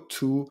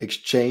go-to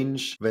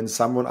exchange when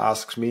someone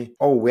asks me,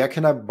 oh, where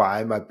can I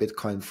buy my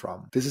Bitcoin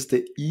from? This is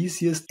the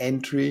easiest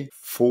entry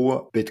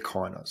for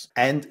Bitcoiners.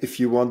 And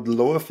if you want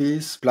lower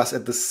fees, plus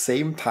at the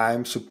same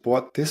time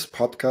support this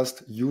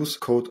podcast, use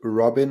code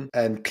Robin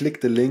and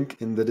click the link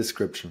in the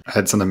description.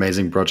 It's an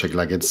amazing project.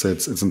 Like it's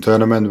a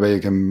tournament where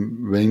you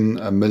can win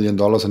 $1 million,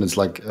 and it's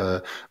like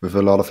with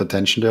a lot of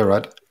attention there,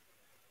 right?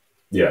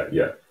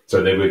 Yeah.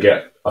 So they would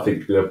get, I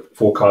think they're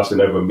forecasting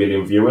over 1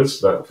 million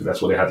viewers. I think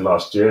that's what they had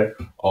last year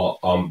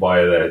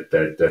via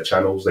their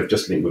channels. They've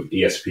just linked with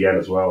ESPN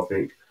as well, I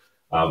think.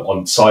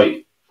 On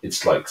site,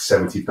 it's like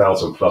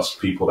 70,000 plus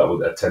people that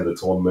would attend the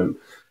tournament.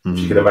 Mm-hmm. If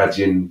you can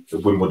imagine the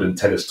Wimbledon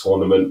tennis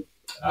tournament,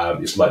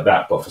 it's like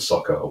that, but for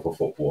soccer or for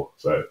football.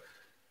 So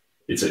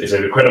it's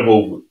an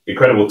incredible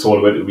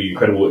tournament. It'll be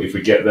incredible if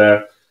we get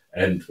there.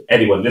 And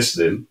anyone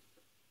listening,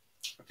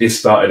 this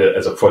started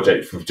as a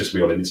project for just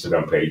me on an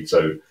Instagram page.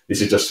 So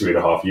this is just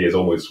 3.5 years,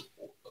 almost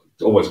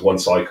one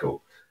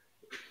cycle.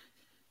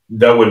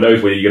 No one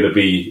knows where you're going to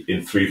be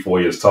in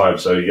 3-4 years' time.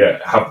 So yeah,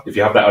 if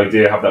you have that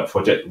idea, have that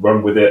project,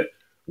 run with it,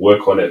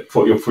 work on it,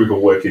 put your proof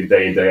of work in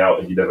day out,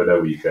 and you never know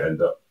where you can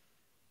end up.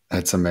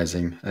 It's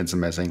amazing. It's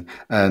amazing.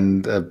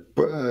 And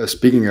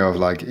speaking of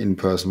like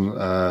in-person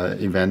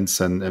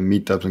events and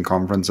meetups and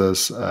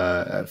conferences,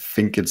 I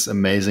think it's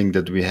amazing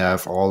that we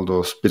have all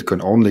those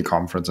Bitcoin-only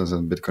conferences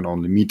and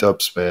Bitcoin-only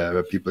meetups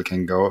where people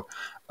can go.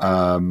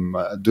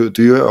 Do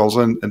you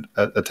also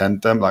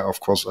attend them? Like, of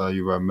course,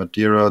 you were in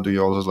Madeira. Do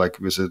you also like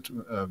visit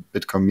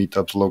Bitcoin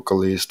meetups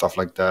locally, stuff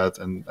like that?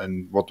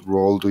 And what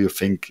role do you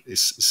think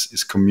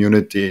is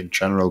community in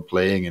general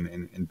playing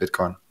in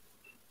Bitcoin?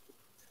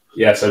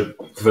 Yeah, so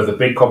for the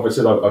big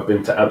conferences, I've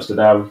been to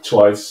Amsterdam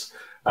twice.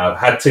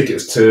 Had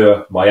tickets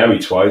to Miami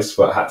twice,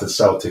 but had to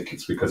sell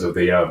tickets because of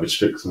the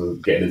restrictions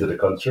of getting into the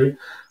country.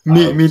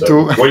 Me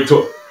too.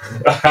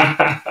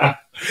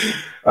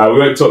 We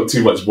won't talk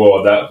too much more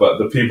on that, but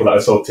the people that I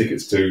sold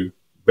tickets to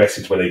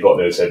messaged when they got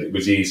there and said it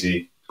was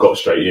easy, got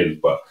straight in.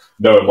 But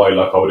knowing my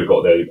luck, I would have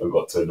got there and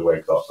got turned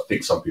away. I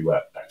think some people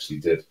actually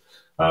did.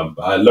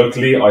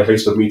 Locally, I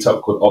host a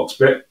meetup called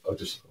Oxbit. I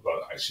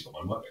actually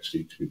got my mic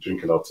actually to be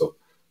drinking out of.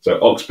 So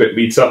Oxbit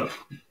meetup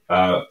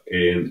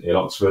in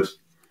Oxford.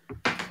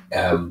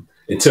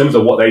 In terms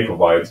of what they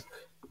provide,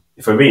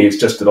 for me, it's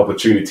just an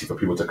opportunity for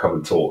people to come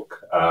and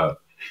talk. I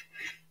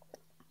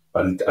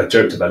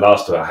joked at the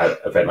last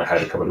event I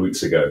had a couple of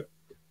weeks ago.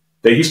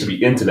 There used to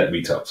be internet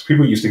meetups.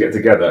 People used to get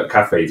together at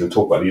cafes and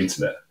talk about the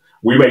internet.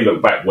 We may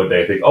look back one day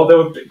and think, oh, there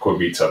were Bitcoin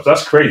meetups.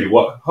 That's crazy.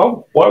 Why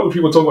would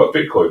people talk about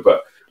Bitcoin?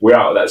 But we're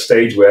out at that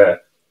stage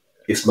where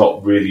it's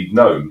not really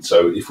known.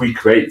 So if we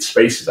create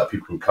spaces that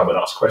people can come and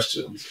ask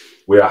questions,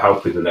 we are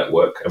helping the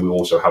network and we're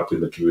also helping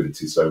the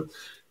community. So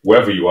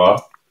wherever you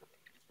are,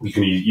 you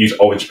can use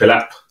Orange Pill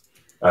app.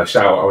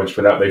 Shout out Orange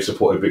Pill app. They've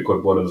supported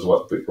Bitcoin Ballers as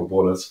well. Bitcoin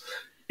Ballers.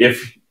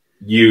 If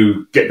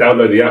you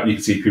download the app, you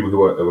can see people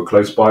who are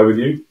close by with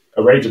you.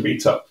 Arrange a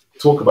meetup.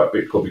 Talk about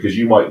Bitcoin, because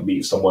you might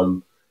meet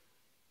someone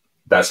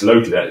that's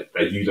local that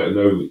you don't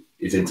know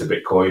is into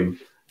Bitcoin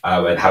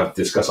and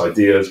discuss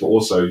ideas, but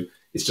also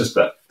it's just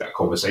that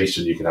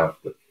conversation you can have,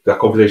 that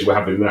conversation we're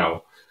having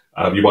now.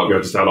 You might be able to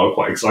understand I'm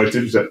quite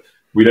excited that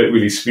we don't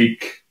really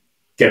speak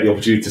get the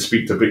opportunity to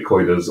speak to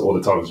Bitcoiners all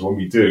the time. Because when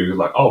we do,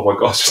 like, oh my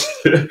gosh,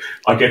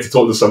 I get to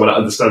talk to someone that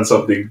understands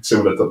something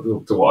similar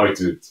to what I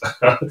do.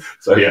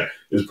 So yeah,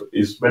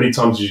 as many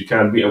times as you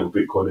can, meet up with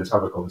Bitcoiners,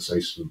 have a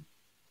conversation,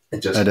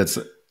 and just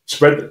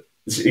spread.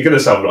 It's going to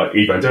sound like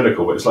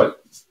evangelical, but it's like,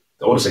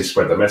 I want to say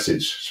spread the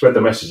message. Spread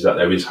the message that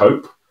there is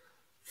hope.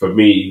 For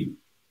me,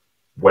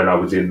 when I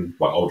was in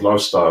my old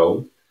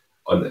lifestyle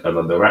and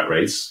on the rat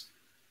race,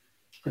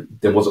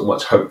 there wasn't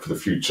much hope for the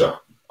future.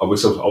 I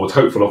was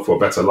hopeful for a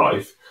better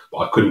life, but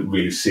I couldn't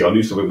really see. I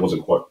knew something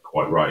wasn't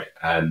quite right.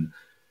 And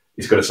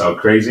it's going to sound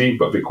crazy,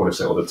 but Bitcoiners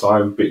say all the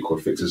time,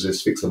 Bitcoin fixes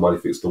this, fix the money,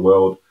 fix the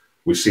world.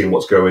 We're seeing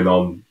what's going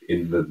on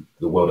in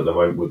the world at the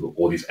moment with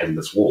all these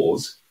endless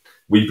wars.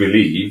 We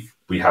believe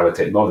we have a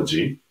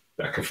technology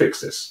that can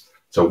fix this.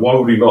 So why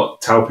would we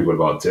not tell people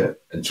about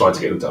it and try to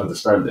get them to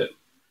understand it?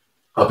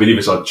 I believe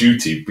it's our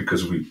duty,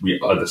 because we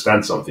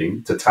understand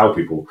something, to tell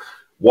people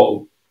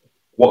what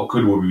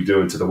good would we be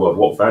doing to the world?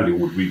 What value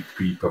would we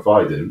be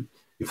providing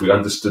if we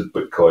understood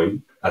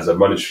Bitcoin as a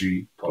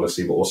monetary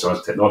policy, but also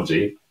as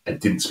technology, and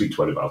didn't speak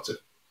to anyone about it?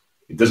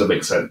 It doesn't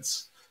make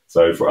sense.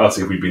 So for us,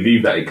 if we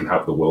believe that it can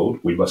help the world,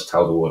 we must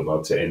tell the world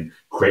about it and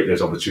create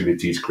those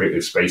opportunities, create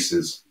those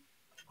spaces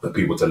for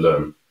people to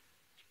learn.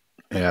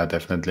 Yeah,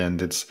 definitely.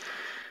 And it's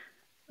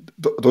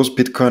those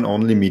Bitcoin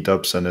only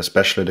meetups, and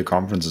especially the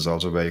conferences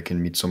also, where you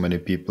can meet so many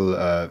people.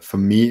 For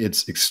me,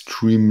 it's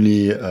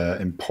extremely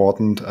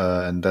important,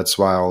 and that's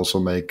why I also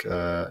make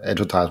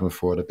advertisement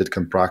for the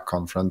Bitcoin Prague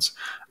conference.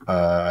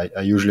 I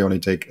usually only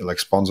take like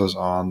sponsors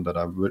on that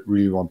I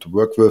really want to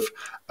work with.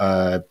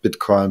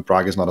 Bitcoin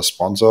Prague is not a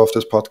sponsor of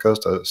this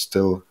podcast. I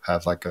still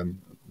have like a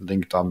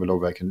link down below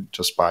where I can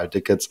just buy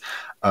tickets,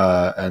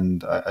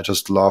 and I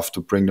just love to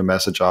bring the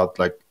message out,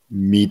 like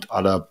meet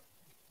other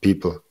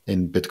people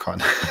in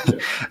Bitcoin.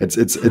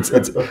 it's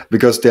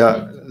because there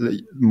are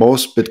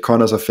most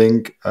Bitcoiners, I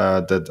think,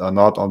 that are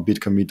not on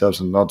Bitcoin meetups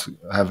and not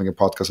having a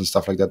podcast and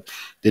stuff like that.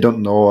 They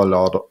don't know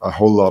a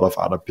whole lot of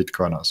other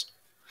Bitcoiners.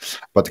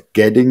 But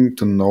getting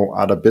to know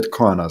other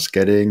Bitcoiners,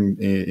 getting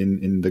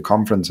in the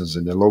conferences,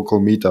 in the local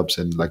meetups,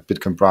 in like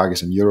Bitcoin Prague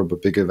is in Europe, a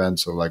big event.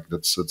 So like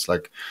it's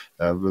like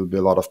will be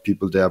a lot of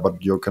people there.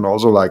 But you can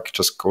also like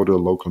just go to a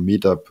local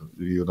meetup.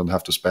 You don't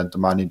have to spend the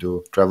money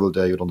to travel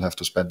there. You don't have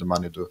to spend the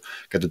money to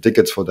get the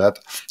tickets for that.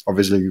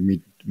 Obviously, you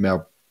meet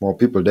more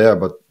people there.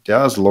 But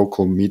there's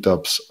local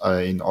meetups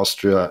in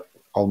Austria,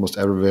 almost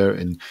everywhere,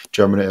 in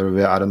Germany,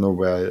 everywhere. I don't know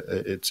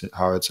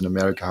how it's in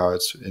America, how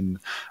it's in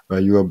where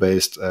you are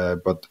based,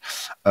 but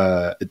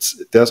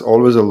there's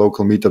always a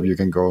local meetup you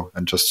can go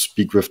and just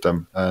speak with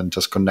them and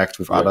just connect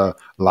with other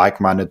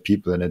like-minded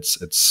people. And it's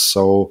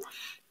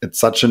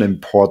such an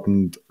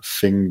important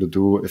thing to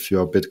do if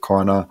you're a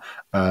Bitcoiner,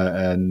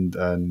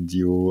 and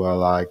you are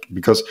like,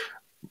 because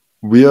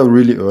we are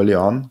really early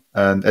on,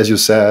 and as you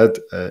said,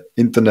 there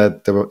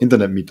were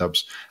internet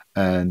meetups.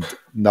 And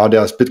now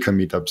there's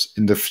Bitcoin meetups.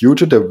 In the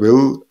future,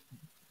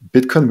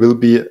 Bitcoin will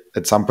be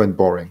at some point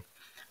boring.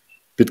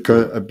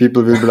 Bitcoin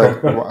people will be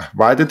like,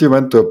 "Why did you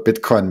went to a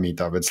Bitcoin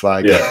meetup?" It's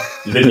like, yeah,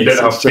 you don't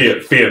have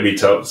fiat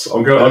meetups.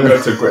 I'm going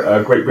to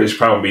a Great British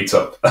Pound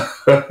meetup.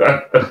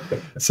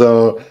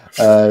 So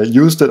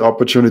use that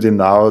opportunity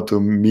now to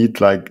meet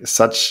like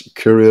such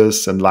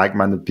curious and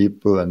like-minded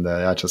people, and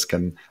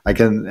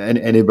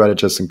anybody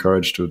just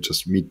encourage to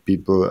just meet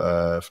people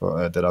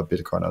that are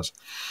Bitcoiners.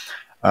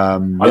 I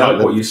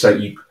like what you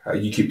say.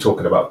 You keep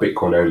talking about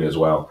Bitcoin only as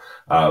well.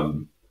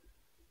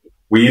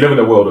 We live in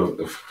a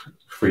world of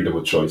freedom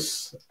of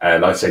choice,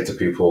 and I say to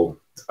people,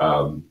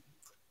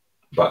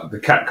 but the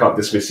cat can't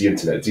dismiss the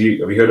internet. Have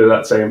you heard of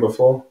that saying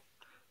before?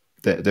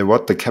 The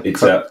what? The cat?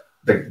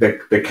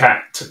 The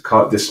cat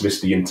can't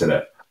dismiss the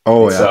internet.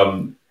 Oh,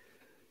 do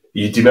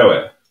you know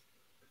it?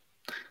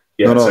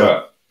 Yeah.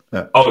 No.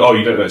 Yeah. Oh,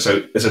 you don't know.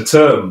 So it's a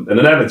term, an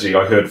analogy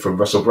I heard from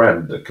Russell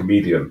Brand, a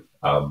comedian.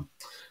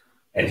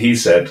 And he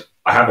said,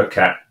 I have a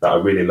cat that I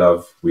really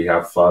love. We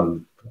have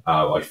fun.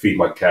 I feed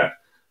my cat.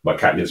 My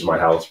cat lives in my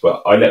house,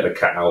 but I let the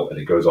cat out and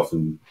it goes off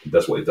and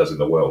does what it does in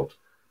the world.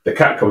 The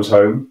cat comes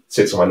home,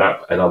 sits on my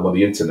lap, and I'm on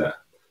the internet.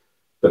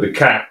 But the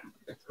cat,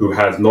 who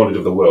has knowledge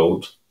of the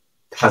world,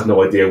 has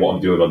no idea what I'm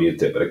doing on the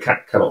internet. But the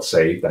cat cannot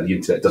say that the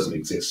internet doesn't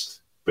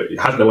exist. But it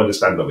has no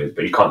understanding of it,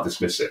 but you can't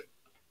dismiss it.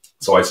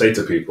 So I say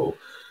to people,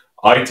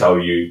 I tell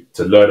you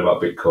to learn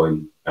about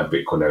Bitcoin and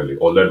Bitcoin only,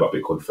 or learn about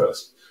Bitcoin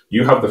first.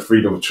 You have the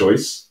freedom of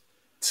choice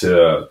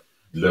to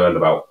learn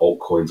about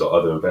altcoins or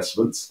other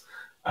investments.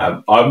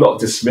 I'm not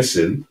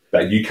dismissing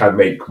that you can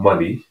make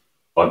money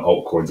on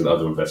altcoins and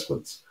other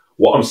investments.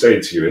 What I'm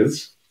saying to you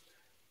is,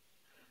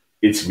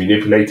 it's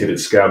manipulated,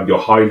 it's scammed. You're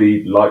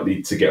highly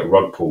likely to get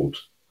rug pulled.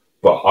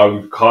 But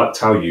I can't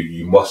tell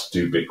you must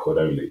do Bitcoin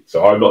only.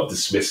 So I'm not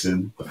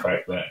dismissing the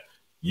fact that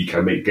you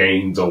can make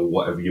gains or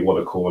whatever you want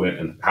to call it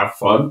and have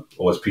fun.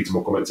 Or as Peter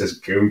McCormick says,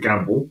 go and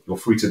gamble. You're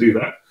free to do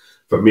that.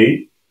 For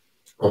me,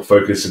 I'm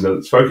focusing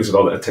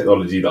on a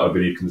technology that I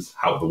believe can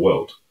help the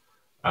world.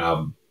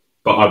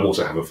 But I'm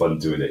also having fun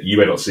doing it. You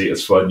may not see it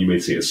as fun. You may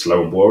see it as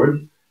slow and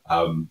boring.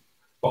 But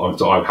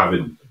I'm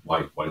having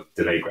my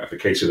delayed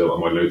gratification or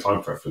my low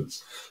time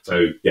preference.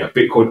 So yeah,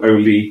 Bitcoin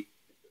only,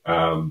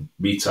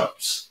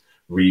 meetups,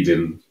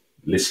 reading,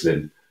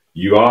 listening.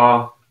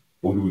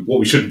 What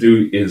we shouldn't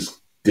do is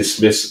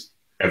dismiss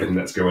everything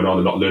that's going on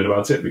and not learn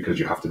about it, because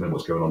you have to know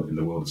what's going on in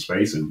the world of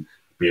space and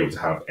be able to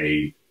have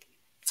a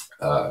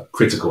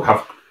critical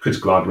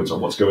arguments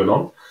on what's going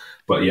on.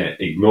 But yeah,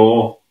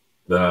 ignore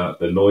the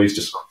noise,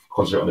 just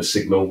concentrate on the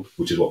signal,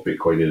 which is what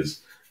Bitcoin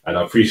is. And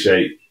I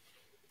appreciate,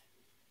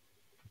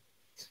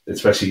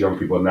 especially young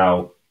people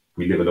now,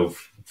 we live in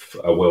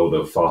a world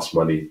of fast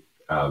money,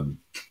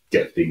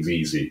 get things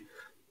easy.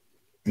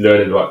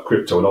 Learning about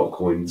crypto and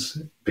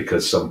altcoins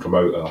because some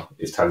promoter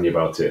is telling you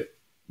about it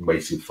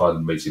makes it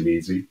fun, makes it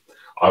easy.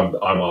 I'm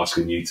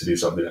asking you to do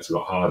something that's a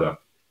lot harder.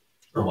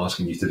 I'm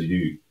asking you to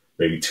do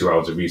maybe 2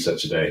 hours of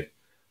research a day.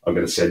 I'm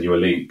going to send you a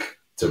link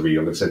to read.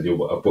 I'm going to send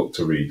you a book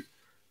to read.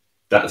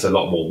 That's a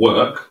lot more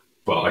work,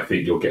 but I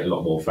think you'll get a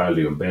lot more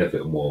value and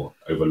benefit more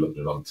over the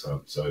long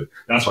term. So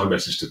that's my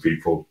message to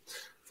people.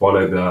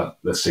 Follow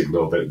the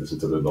signal, don't listen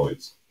to the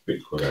noise.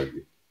 Bitcoin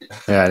only.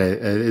 Yeah,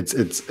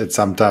 it's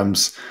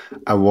sometimes.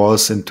 I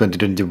was in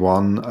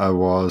 2021. I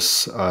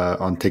was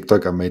on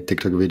TikTok. I made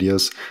TikTok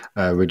videos,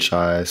 which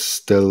I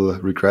still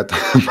regret,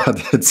 but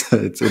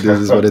it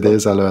is what it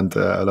is. I learned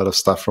a lot of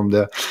stuff from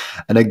there,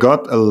 and I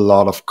got a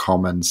lot of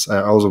comments.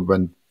 I also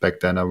went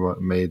back then. I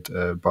made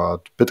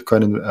about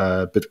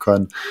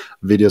Bitcoin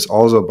videos,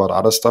 also about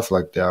other stuff.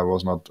 Like there, I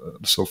was not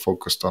so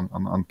focused on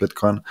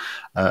Bitcoin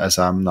as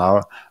I am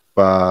now.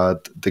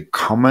 But the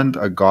comment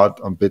I got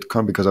on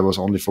Bitcoin, because I was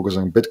only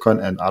focusing on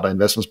Bitcoin and other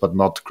investments, but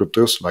not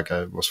cryptos, like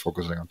I was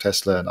focusing on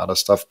Tesla and other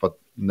stuff, but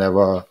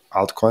never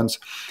altcoins.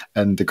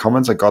 And the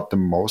comments I got the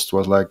most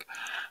was like,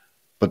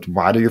 but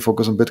why do you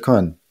focus on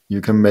Bitcoin? You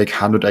can make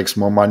 100x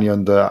more money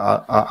on the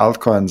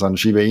altcoins, on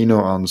Shiba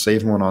Inu, on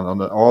SafeMoon,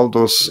 on all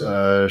those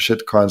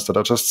shit coins that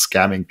are just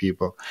scamming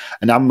people.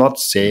 And I'm not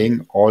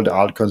saying all the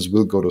altcoins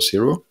will go to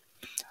zero,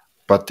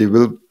 but they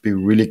will be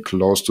really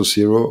close to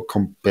zero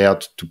compared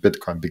to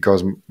Bitcoin,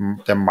 because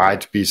there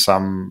might be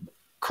some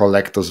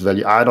collector's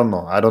value. I don't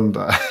know.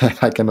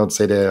 I cannot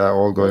say they are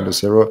all going to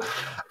zero.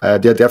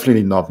 They're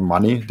definitely not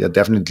money. They're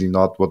definitely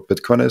not what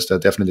Bitcoin is. They're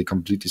definitely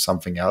completely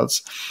something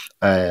else.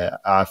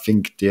 I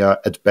think they are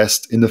at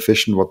best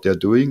inefficient what they're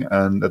doing,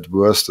 and at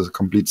worst a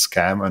complete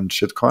scam and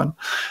shitcoin.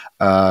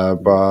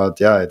 But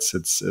yeah,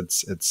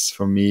 it's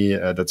for me.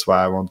 That's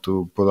why I want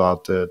to put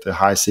out the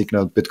high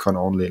signal Bitcoin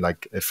only.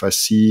 Like if I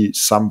see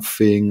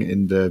something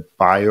in the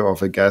bio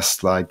of a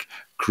guest like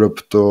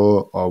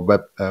crypto or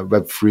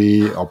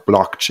Web3 or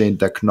blockchain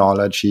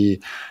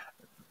technology,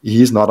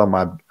 he's not on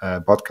my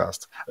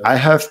podcast. I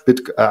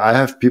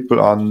have people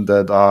on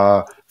that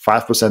are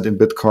 5% in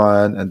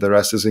Bitcoin and the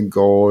rest is in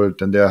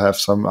gold, and they have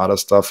some other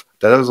stuff.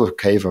 That is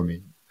okay for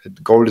me.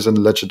 Gold is a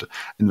legit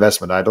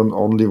investment. I don't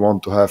only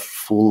want to have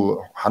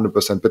full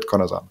 100%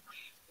 Bitcoiners on,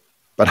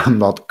 but I'm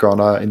not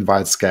gonna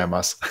invite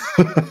scammers.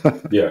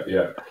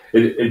 Yeah.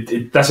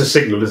 That's a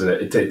signal, isn't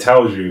it? It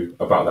tells you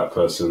about that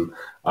person.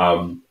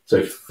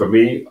 So for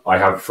me, I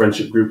have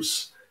friendship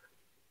groups.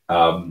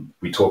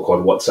 We talk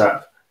on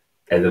WhatsApp.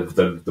 And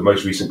the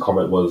most recent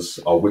comment was,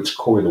 "Oh, which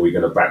coin are we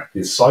going to back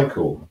this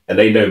cycle?" And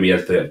they know me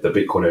as the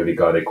Bitcoin only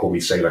guy. They call me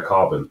Seyr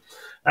Carbon.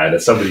 And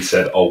as somebody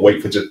said, "Oh,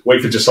 wait for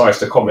Josias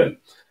to comment."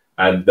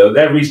 And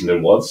their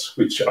reasoning was,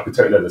 which I can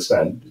totally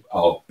understand,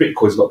 "Oh,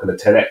 Bitcoin's not going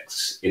to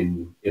 10x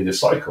in this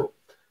cycle."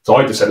 So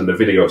I just said in the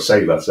video of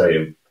Seyr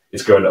saying,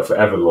 "It's going up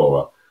forever,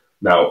 Laura."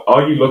 Now,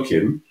 are you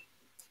looking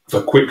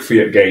for quick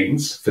fiat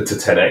gains to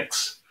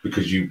 10x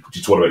because you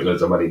just want to make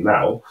loads of money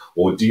now,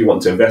 or do you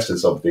want to invest in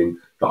something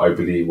that I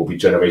believe will be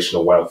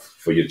generational wealth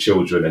for your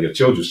children and your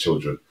children's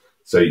children?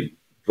 So you've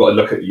got to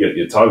look at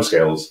your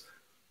timescales.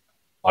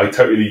 I'm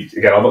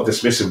not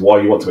dismissing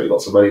why you want to make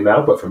lots of money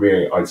now, but for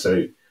me, I'd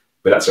say,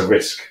 but that's a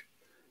risk.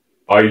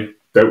 I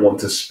don't want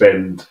to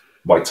spend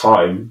my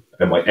time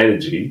and my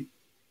energy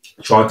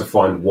trying to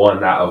find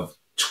one out of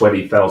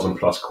 20,000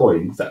 plus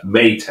coins that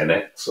may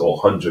 10x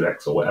or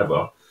 100x or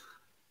whatever.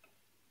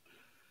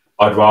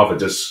 I'd rather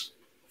just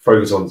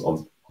focus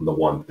on the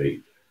one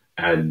thing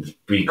and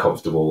be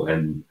comfortable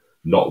and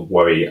not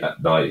worry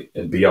at night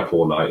and be up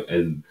all night.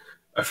 And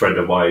a friend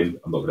of mine,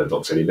 I'm not going to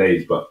dox any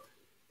names, but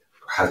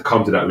had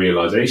come to that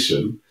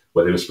realization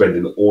where they were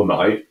spending all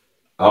night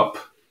up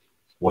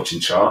watching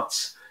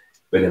charts,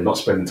 but then not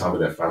spending time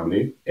with their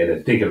family and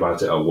then thinking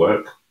about it at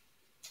work.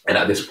 And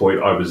at this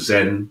point, I was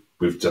zen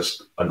with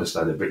just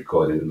understanding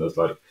Bitcoin. And I was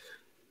like,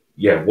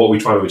 yeah, what are we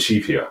trying to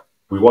achieve here?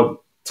 We want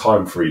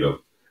time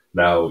freedom.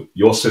 Now,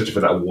 you're searching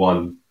for that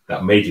one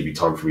that may give you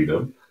time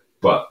freedom,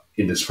 but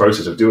in this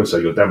process of doing so,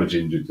 you're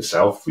damaging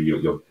yourself, for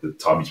the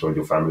time you spend with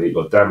your family.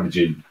 You're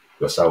damaging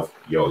yourself,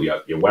 your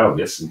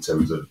wellness in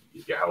terms of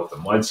your health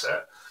and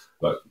mindset.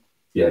 But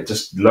yeah,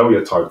 just lower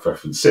your time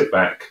preference, sit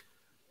back,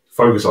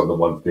 focus on the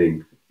one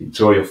thing,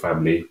 enjoy your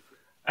family,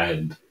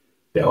 and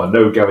there are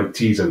no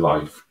guarantees in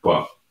life,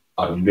 but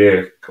I'm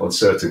near on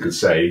certain can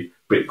say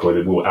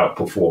Bitcoin will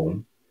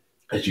outperform,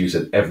 as you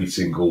said, every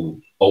single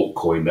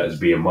altcoin that is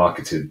being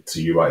marketed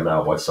to you right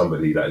now by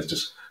somebody that is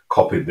just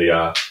copied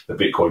the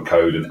Bitcoin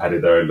code and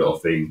added their own little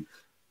thing,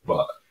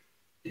 but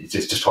it's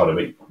just trying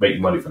to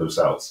make money for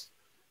themselves.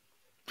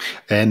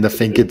 And I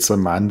think it's a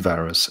mind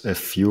virus.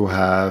 If you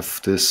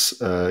have this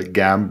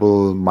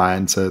gamble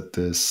mindset,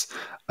 this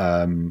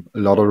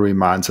lottery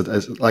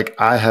mindset, like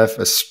I have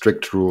a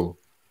strict rule.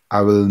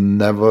 I will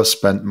never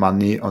spend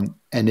money on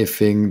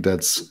anything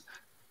that's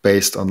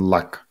based on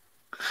luck,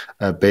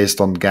 based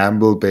on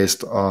gamble,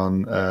 based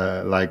on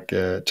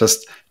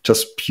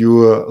just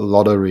pure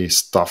lottery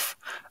stuff.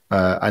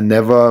 I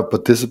never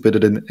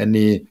participated in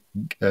any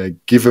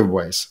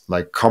giveaways,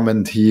 like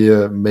comment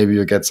here, maybe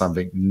you get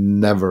something.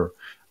 Never.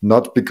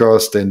 Not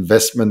because the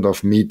investment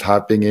of me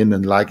typing in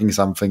and liking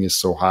something is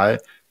so high,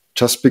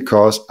 just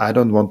because I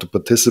don't want to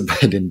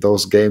participate in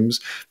those games,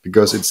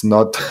 because it's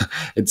not,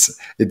 it's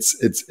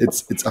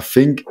I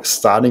think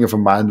starting of a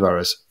mind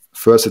virus.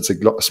 First, it's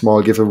a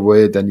small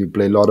giveaway, then you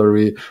play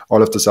lottery.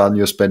 All of a sudden,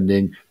 you're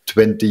spending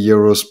 20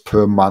 euros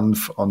per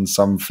month on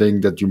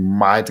something that you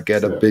might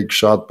get a big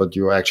shot, but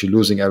you're actually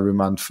losing every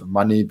month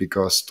money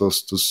because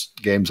those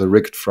games are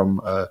rigged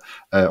from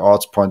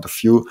odds point of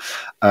view.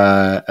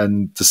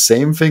 And the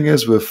same thing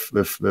is with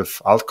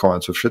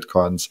altcoins, with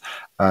shitcoins.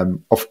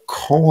 Of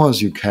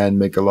course, you can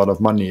make a lot of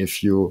money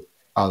if you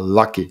are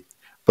lucky,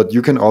 but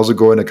you can also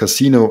go in a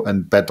casino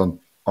and bet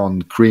on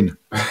green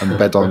and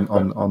bet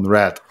on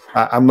red.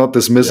 I'm not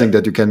dismissing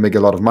that you can make a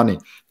lot of money.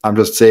 I'm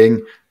just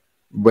saying,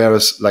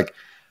 whereas like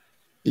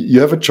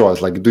you have a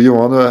choice, like, do you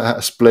want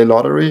to play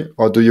lottery,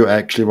 or do you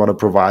actually want to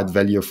provide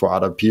value for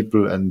other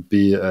people and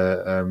be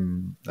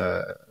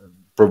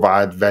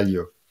provide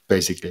value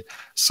basically?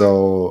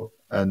 So,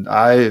 and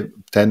I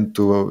tend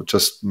to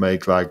just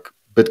make like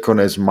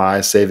Bitcoin is my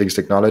savings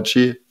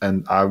technology,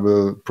 and I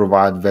will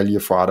provide value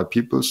for other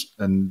people's,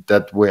 and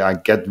that way I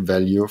get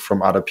value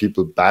from other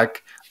people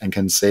back and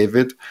can save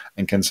it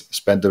and can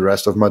spend the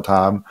rest of my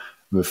time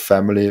with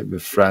family,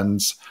 with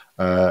friends,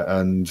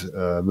 and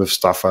with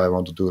stuff I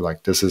want to do.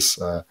 Like this is,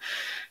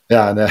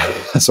 yeah. And,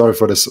 sorry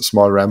for this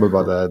small ramble,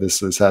 but this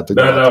had to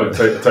go. No,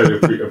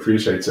 totally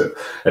appreciate it.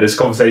 And it's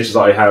conversations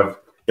I have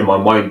in my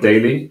mind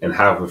daily and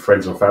have with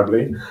friends and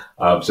family.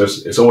 So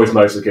it's always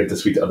nice again to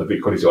speak to other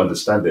Bitcoiners who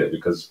understand it,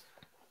 because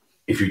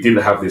if you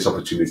didn't have this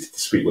opportunity to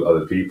speak with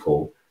other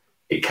people,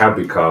 it can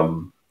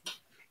become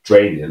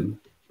draining,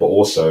 but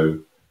also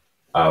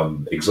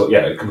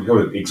it can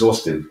become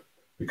exhausting,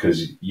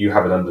 because you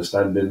have an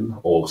understanding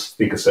or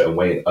think a certain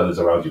way and others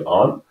around you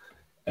aren't,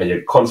 and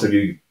you're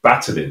constantly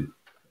battling.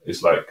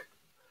 It's like,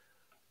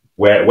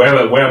 where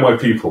are my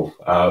people?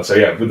 So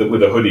yeah, with the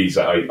hoodies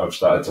that I've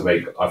started to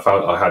make, I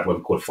found I had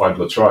one called Find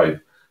Your Tribe.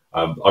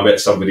 I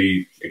met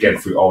somebody again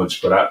through Orange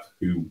Sprat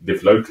who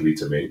lived locally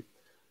to me,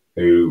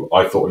 who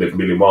I thought lived a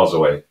million miles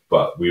away,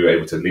 but we were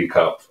able to link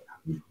up.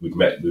 We've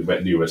met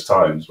numerous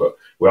times, but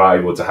we're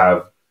able to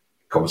have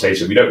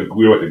conversation. We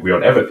won't agree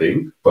on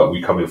everything, but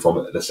we come in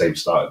from the same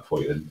starting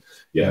point. And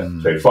yeah,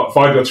 so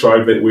find your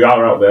tribe. We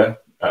are out there.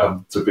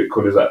 To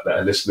Bitcoiners that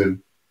are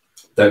listening,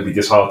 don't be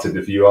disheartened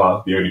if you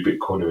are the only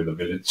Bitcoiner in the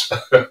village.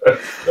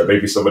 There may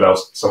be someone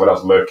else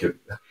lurking.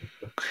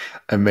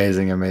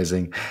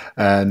 Amazing.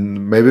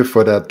 And maybe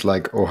for that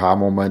like aha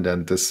moment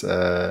and this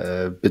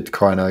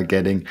Bitcoiner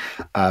getting,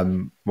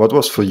 what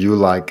was for you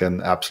like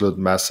an absolute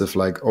massive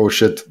like, oh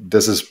shit,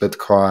 this is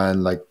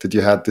Bitcoin? Like, did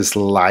you have this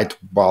light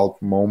bulb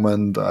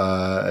moment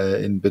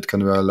in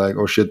Bitcoin where like,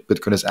 oh shit,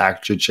 Bitcoin is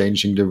actually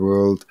changing the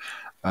world?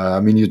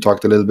 I mean, you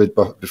talked a little bit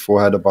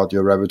beforehand about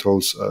your rabbit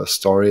holes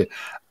story,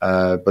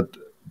 but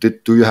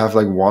do you have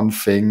like one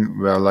thing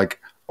where like,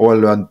 oh, I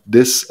learned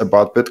this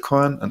about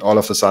Bitcoin and all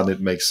of a sudden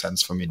it makes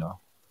sense for me now?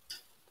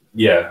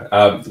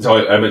 Yeah.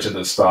 So I mentioned at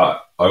the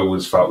start, I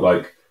always felt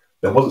like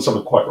there wasn't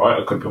something quite right.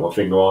 I couldn't put my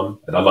finger on,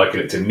 and I liken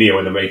it to Neo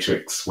in the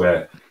Matrix,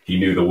 where he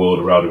knew the world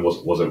around him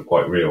wasn't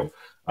quite real.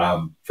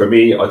 For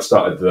me, I'd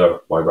started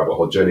my rabbit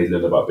hole journey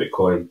learning about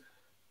Bitcoin,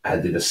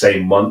 and in the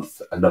same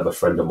month, another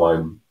friend of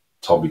mine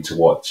told me to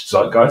watch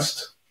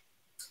Zeitgeist.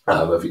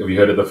 Have you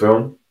heard of the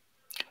film?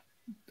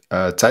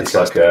 Zeitgeist. It's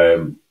like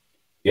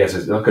yes,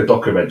 it's like a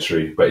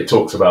documentary, but it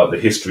talks about the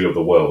history of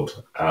the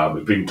world.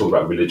 It didn't talk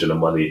about religion and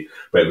money,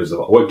 but I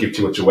won't give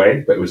too much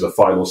away, but it was the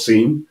final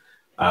scene.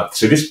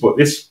 So this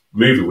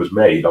movie was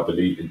made, I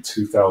believe, in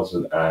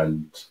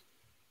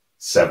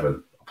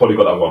 2007. I probably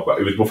got that wrong,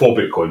 but it was before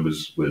Bitcoin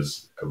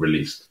was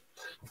released,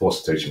 before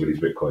Satoshi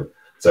released Bitcoin.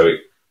 So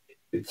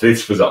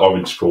this was an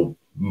Orange Pill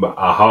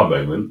aha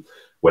moment,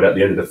 when at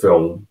the end of the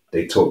film,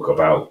 they talk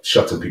about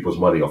shutting people's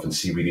money off in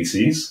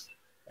CBDCs.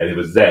 And it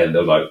was then, they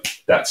were like,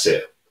 that's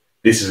it.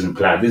 This isn't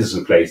planned. This is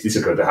in place. This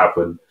is going to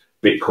happen.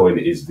 Bitcoin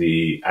is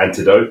the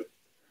antidote.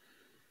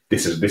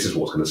 This is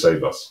what's going to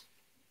save us.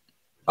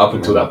 Up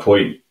until that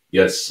point,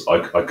 yes,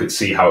 I could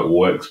see how it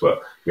works,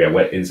 but yeah,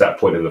 when it's that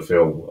point in the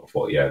film, I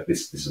thought, yeah,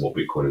 this is what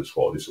Bitcoin is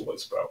for. This is what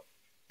it's about.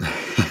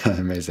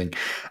 Amazing.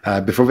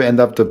 Before we end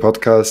up the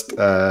podcast,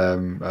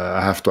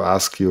 I have to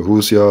ask you,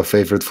 who's your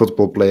favorite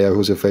football player?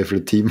 Who's your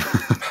favorite team?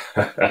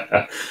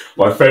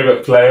 My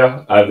favorite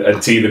player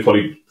and team, they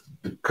probably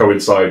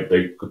coincide,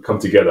 they could come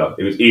together.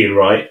 It was Ian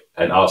Wright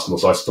and Arsenal.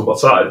 So I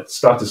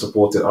started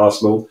supporting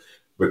Arsenal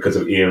because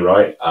of Ian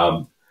Wright.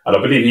 And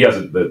I believe he has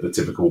the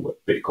typical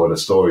Bitcoiner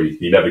story.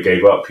 He never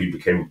gave up. He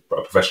became a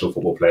professional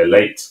football player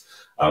late,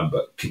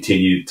 but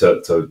continued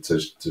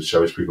to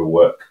show his proven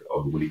work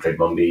when he played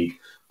non-league.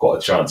 Got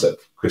a chance at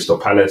Crystal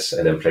Palace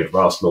and then played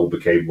for Arsenal,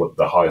 became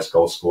the highest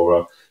goal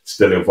scorer,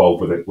 still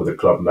involved with the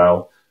club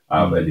now.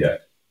 And yeah,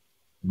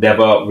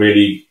 never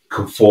really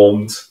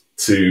conformed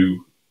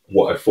to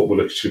what a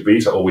footballer should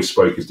be. So always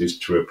spoke his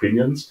true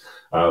opinions,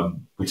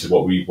 which is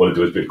what we want to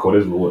do as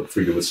Bitcoiners. We want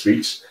freedom of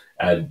speech.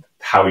 And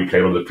how he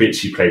played on the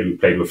pitch, he played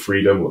with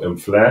freedom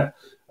and flair.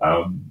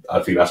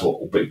 I think that's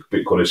what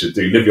Bitcoiners should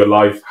do. Live your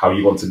life how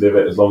you want to live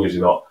it, as long as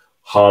you're not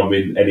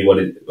harming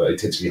anyone,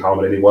 intentionally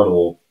harming anyone,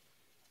 or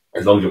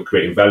as long as you're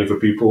creating value for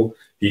people.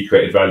 He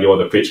created value on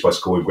the pitch by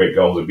scoring great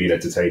goals and being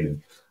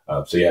entertaining.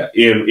 So yeah,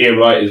 Ian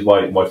Wright is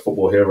my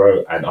football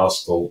hero, and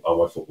Arsenal are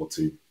my football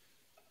team.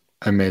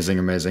 Amazing,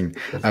 amazing.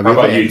 How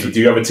about you? Do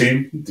you have a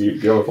team? Do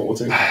you have a football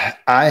team?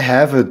 I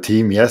have a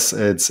team. Yes,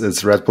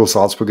 it's Red Bull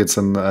Salzburg. It's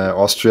an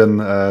Austrian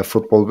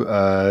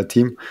football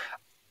team.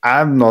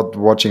 I'm not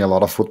watching a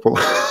lot of football,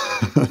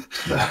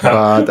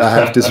 but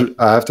I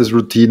have this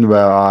routine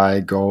where I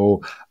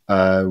go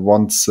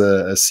once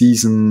a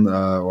season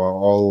or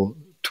all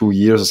 2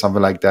 years or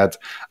something like that,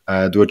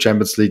 do a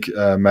Champions League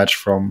match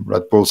from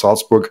Red Bull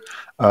Salzburg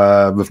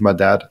with my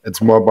dad.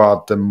 It's more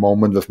about the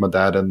moment with my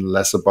dad and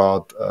less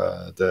about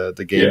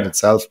the game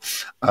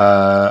itself.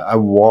 I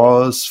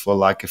was for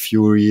like a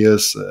few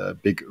years a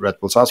big Red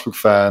Bull Salzburg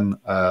fan.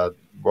 I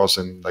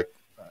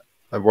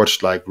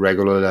watched like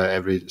regularly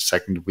every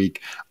second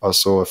week or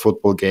so a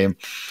football game.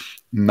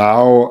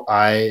 Now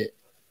I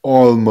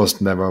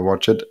almost never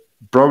watch it.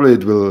 Probably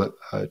it will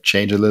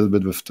change a little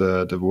bit with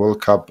the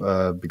World Cup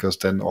because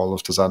then all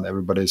of a sudden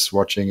everybody's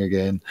watching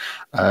again.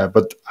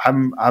 But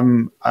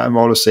I'm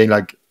always saying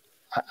like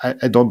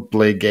I don't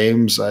play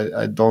games.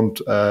 I don't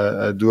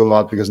do a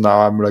lot because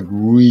now I'm like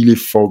really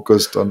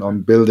focused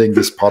on building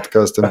this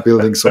podcast and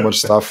building so much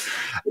stuff.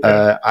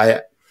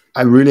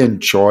 I really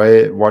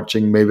enjoy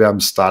watching. Maybe I'm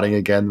starting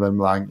again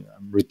when I'm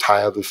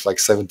retired with like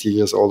 70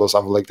 years old or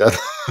something like that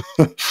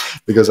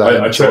because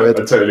I enjoy it.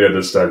 I totally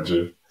understand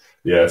you.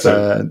 Yeah,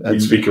 so we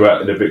speak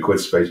about in the Bitcoin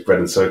space bread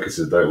and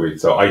circuses, don't we?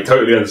 So I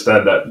totally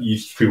understand that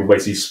people may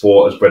see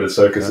sport as bread and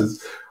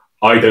circuses.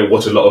 Yeah. I don't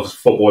watch a lot of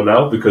football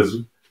now because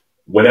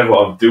whenever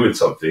I'm doing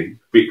something,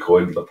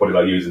 Bitcoin, probably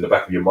like you, is in the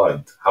back of your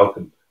mind.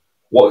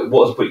 What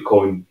is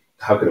Bitcoin?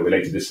 How can it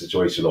relate to this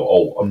situation?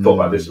 Or I've thought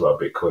about this about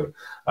Bitcoin.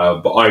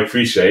 But I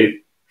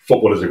appreciate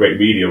football as a great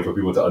medium for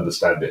people to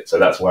understand it. So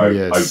that's why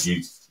I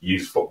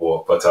use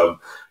football. But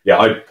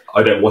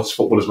I don't watch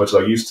football as much as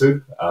I used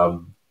to.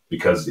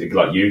 Because,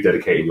 like you,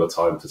 dedicating your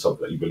time to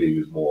something that you believe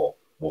is more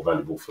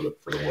valuable for the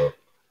world.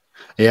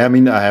 Yeah, I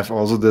mean, I have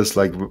also this,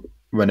 like,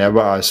 whenever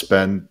I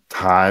spend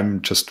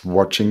time just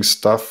watching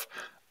stuff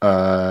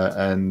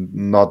and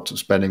not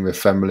spending with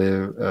family,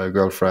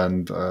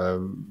 girlfriend,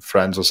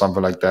 friends or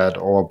something like that,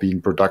 or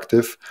being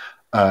productive,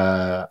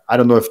 I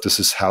don't know if this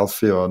is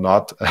healthy or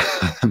not.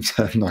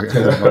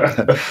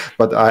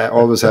 But I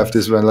always have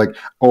this when like,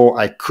 oh,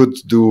 I could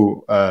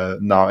do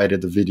now edit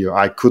the video.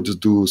 I could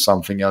do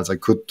something else. I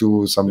could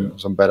do some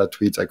better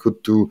tweets. I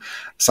could do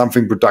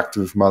something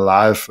productive with my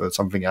life.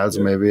 Something else.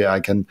 Maybe I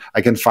can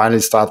finally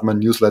start my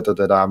newsletter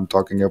that I'm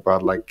talking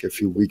about like a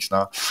few weeks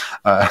now.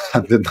 I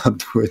did not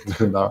do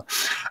it now.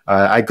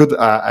 I could.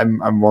 I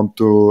want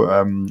to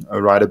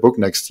write a book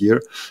next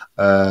year,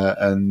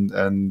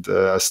 and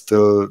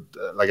still.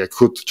 Like I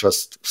could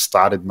just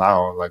start it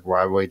now. Like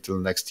why wait till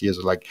next year?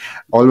 So like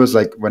always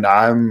like when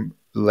I'm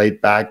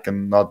laid back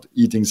and not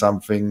eating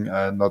something,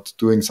 not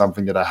doing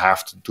something that I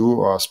have to do,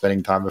 or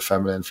spending time with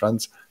family and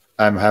friends,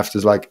 I have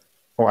this like,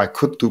 oh, I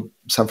could do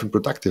something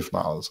productive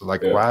now. So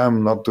like why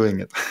I'm not doing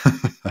it?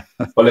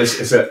 Well,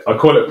 I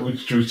call it.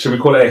 Should we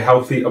call it a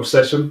healthy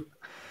obsession?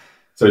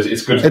 So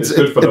it's good. It's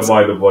good for the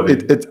mind and body.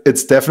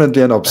 It's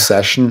definitely an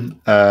obsession.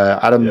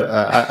 I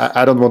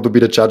don't want to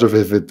be the judge of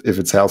if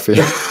it's healthy.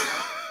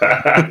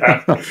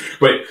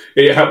 But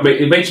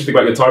it makes you think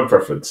about your time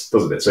preference,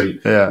 doesn't it? So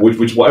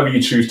which whatever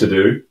you choose to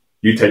do,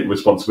 you take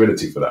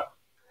responsibility for that.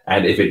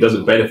 And if it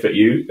doesn't benefit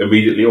you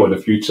immediately or in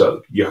the future,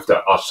 you have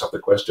to ask yourself the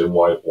question,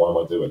 why am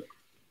I doing it?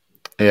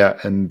 Yeah,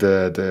 and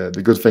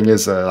the good thing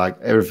is like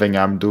everything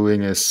I'm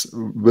doing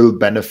will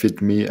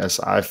benefit me as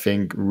I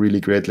think really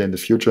greatly in the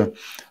future.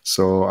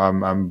 So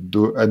I'm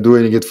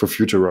doing it for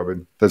future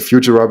Robin. That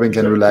future Robin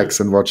can relax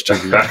and watch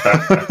TV.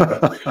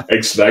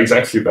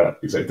 Exactly that.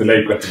 Exactly.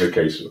 Delayed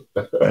gratification.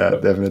 Yeah,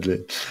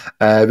 definitely.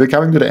 We're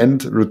coming to the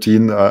end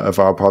routine of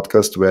our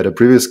podcast where the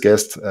previous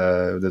guest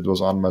that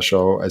was on my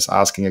show is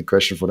asking a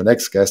question for the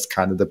next guest,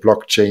 kind of the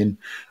blockchain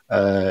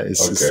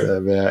is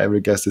where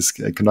every guest is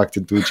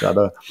connected to each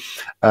other.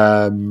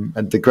 And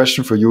the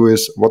question for you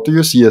is, what do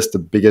you see as the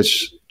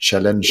biggest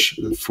challenge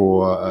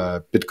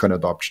for Bitcoin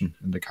adoption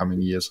in the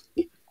coming years?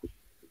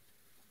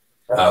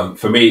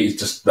 For me, it's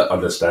just the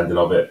understanding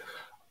of it.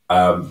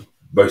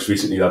 Most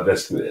recently, I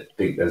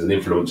think there's an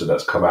influencer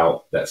that's come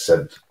out that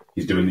said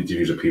He's doing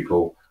interviews with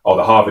people. Oh,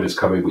 the halving is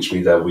coming, which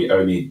means there will be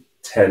only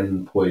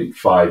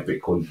 10.5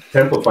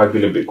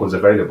 billion Bitcoins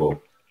available.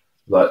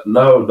 Like,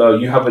 no,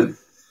 you haven't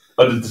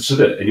understood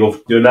it, and you're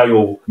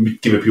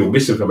giving people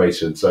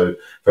misinformation. So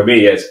for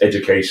me, it's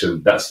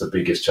education. That's the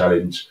biggest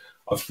challenge.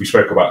 We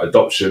spoke about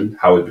adoption,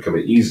 how it's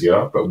becoming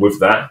easier, but with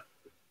that,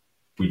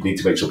 we need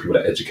to make sure people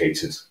are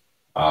educated.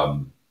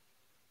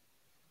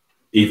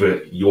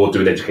 Either you're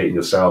doing educating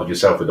yourself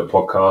with the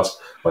podcast,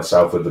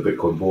 myself with the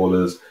Bitcoin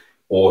Ballers,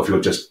 or if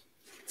you're just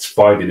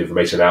finding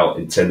information out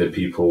and sending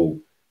people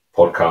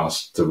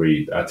podcasts to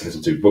read, to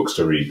listen to, books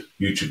to read,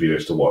 YouTube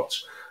videos to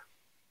watch.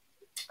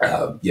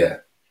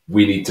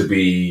 We need to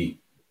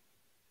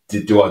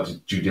do our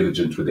due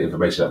diligence with the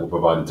information that we're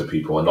providing to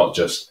people, and not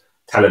just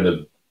telling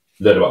them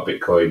learn about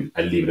Bitcoin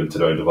and leaving them to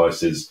their own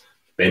devices.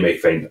 They may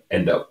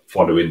end up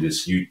following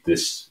this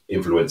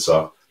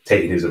influencer,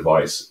 taking his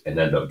advice, and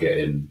end up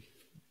getting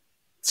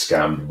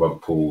scammed,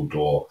 rug pulled,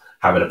 or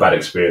having a bad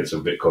experience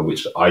with Bitcoin,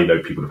 which I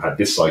know people have had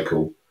this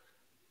cycle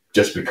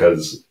just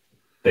because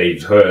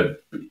they've heard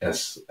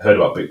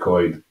about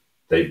Bitcoin,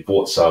 they've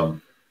bought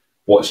some,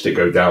 watched it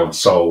go down,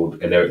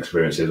 sold, and their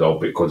experience is, oh,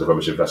 Bitcoin's a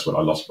rubbish investment,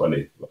 I lost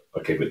money.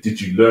 Okay, but did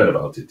you learn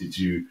about it? Did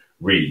you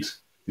read?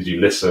 Did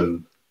you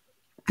listen?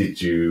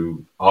 Did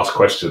you ask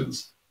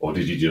questions? Or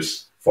did you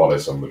just follow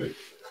somebody?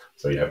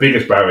 So yeah,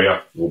 biggest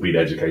barrier will be the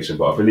education,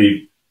 but I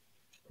believe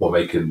we're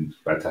making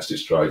fantastic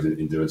strides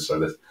in doing so.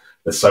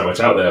 There's so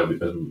much out there,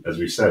 as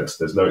we said,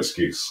 there's no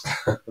excuse.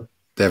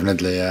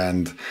 Definitely,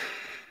 and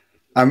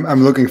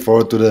I'm looking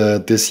forward to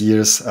this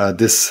year's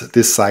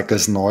this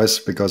cycle's noise,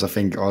 because I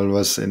think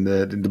always in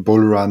the bull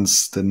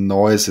runs the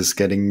noise is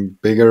getting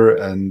bigger,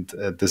 and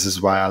this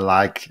is why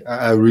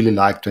I really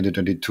like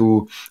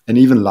 2022 and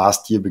even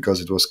last year, because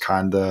it was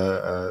kind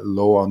of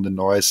low on the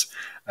noise.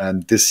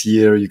 And this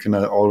year you can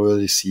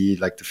already see,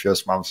 like the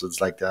first months,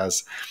 it's like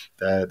there's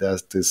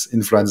this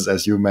influences,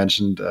 as you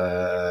mentioned,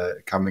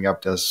 coming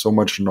up. There's so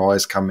much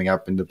noise coming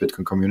up in the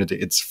Bitcoin community.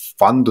 It's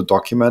fun to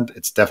document.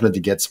 It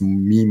definitely gets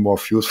me more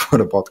views for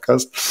the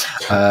podcast.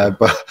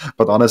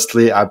 But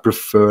honestly, I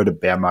prefer the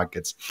bear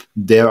markets.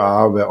 There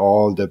are where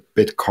all the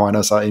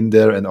Bitcoiners are in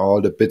there, and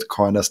all the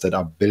Bitcoiners that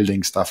are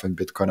building stuff in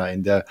Bitcoin are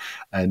in there,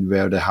 and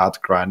where the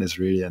hard grind is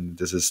really. And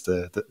this is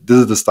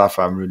the stuff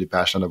I'm really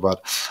passionate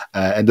about.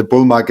 And the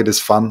bull market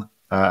is fun.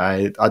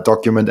 I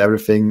document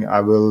everything.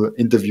 I will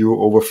interview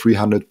over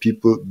 300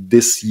 people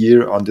this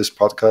year on this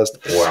podcast.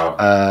 Wow.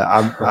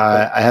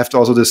 I have to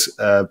also this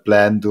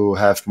plan to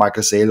have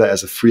Michael Seyr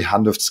as a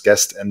 300th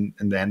guest in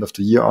the end of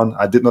the year on.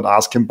 I did not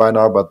ask him by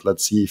now, but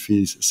let's see if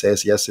he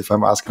says yes if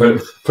I'm asking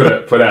him. Put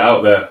it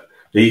out there.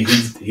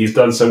 He's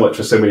done so much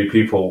for so many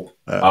people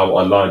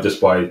online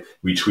just by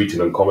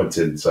retweeting and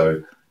commenting.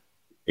 So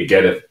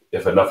again,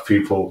 if enough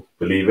people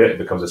believe it, it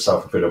becomes a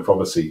self-fulfilling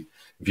prophecy.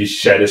 If you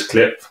share this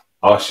clip,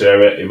 I'll share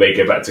it. It may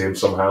get back to him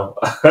somehow.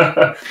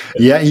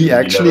 Yeah, he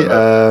actually,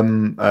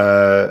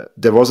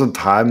 there was a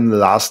time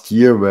last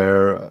year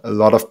where a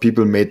lot of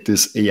people made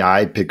these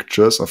AI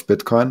pictures of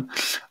Bitcoin.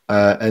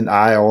 And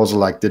I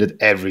also did it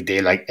every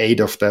day, like 8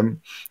 of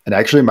them. And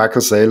actually,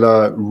 Michael Seyr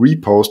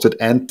reposted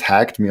and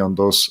tagged me on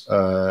those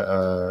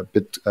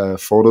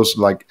photos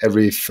like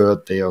every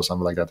 3rd day or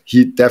something like that.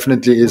 He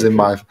definitely is in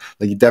my,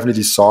 he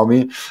definitely saw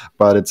me,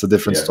 but it's a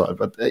different story.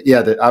 But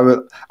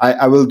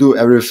I will do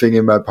everything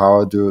in my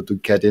power to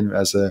get in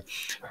as the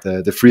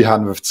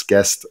 300th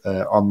guest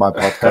on my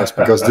podcast,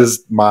 because this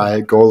is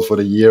my goal for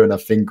the year. And I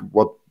think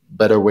what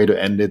better way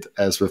to end it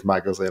as with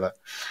Michael Seyr.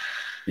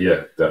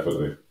 Yeah,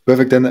 definitely.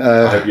 Perfect. Then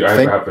I hope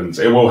it happens.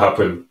 It will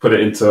happen. Put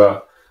it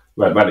into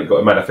got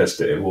to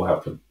manifest it. It will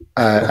happen.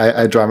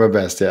 I try my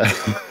best. Yeah.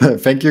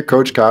 Thank you,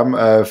 Coach Cam.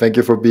 Thank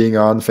you for being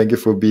on. Thank you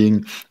for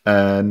being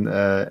an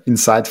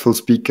insightful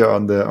speaker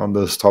on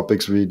those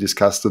topics we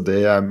discussed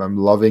today. I'm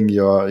loving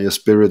your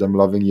spirit. I'm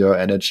loving your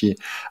energy.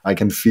 I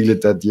can feel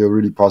it that you're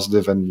really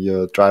positive and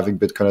you're driving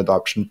Bitcoin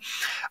adoption.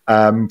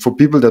 For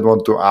people that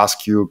want to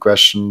ask you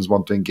questions,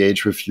 want to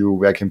engage with you,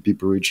 where can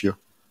people reach you?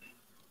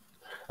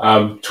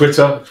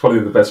 Twitter is probably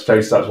the best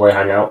place. That's where I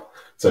hang out.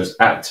 So it's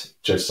at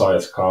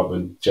Josias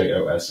Carbon,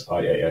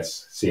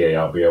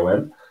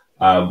 JOSIASCARBON.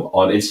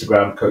 On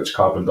Instagram,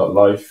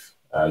 coachcarbon.life.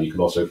 You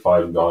can also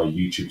find my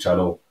YouTube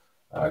channel,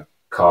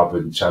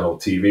 Carbon Channel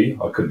TV.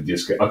 I couldn't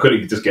just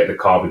get the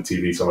Carbon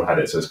TV. Someone had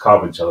it, so it's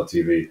Carbon Channel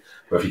TV.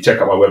 But if you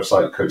check out my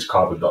website,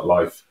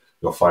 coachcarbon.life,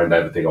 you'll find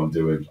everything I'm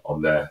doing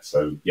on there.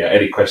 So yeah,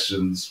 any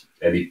questions,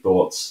 any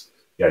thoughts,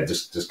 yeah,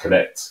 just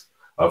connect.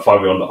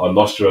 Find me on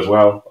Nostra as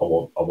well.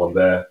 I'm on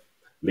there.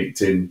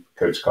 LinkedIn,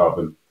 Coach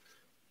Carbon.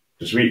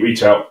 Just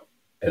reach out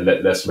and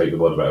let's make the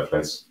world a better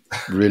place.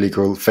 Really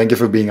cool. Thank you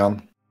for being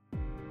on.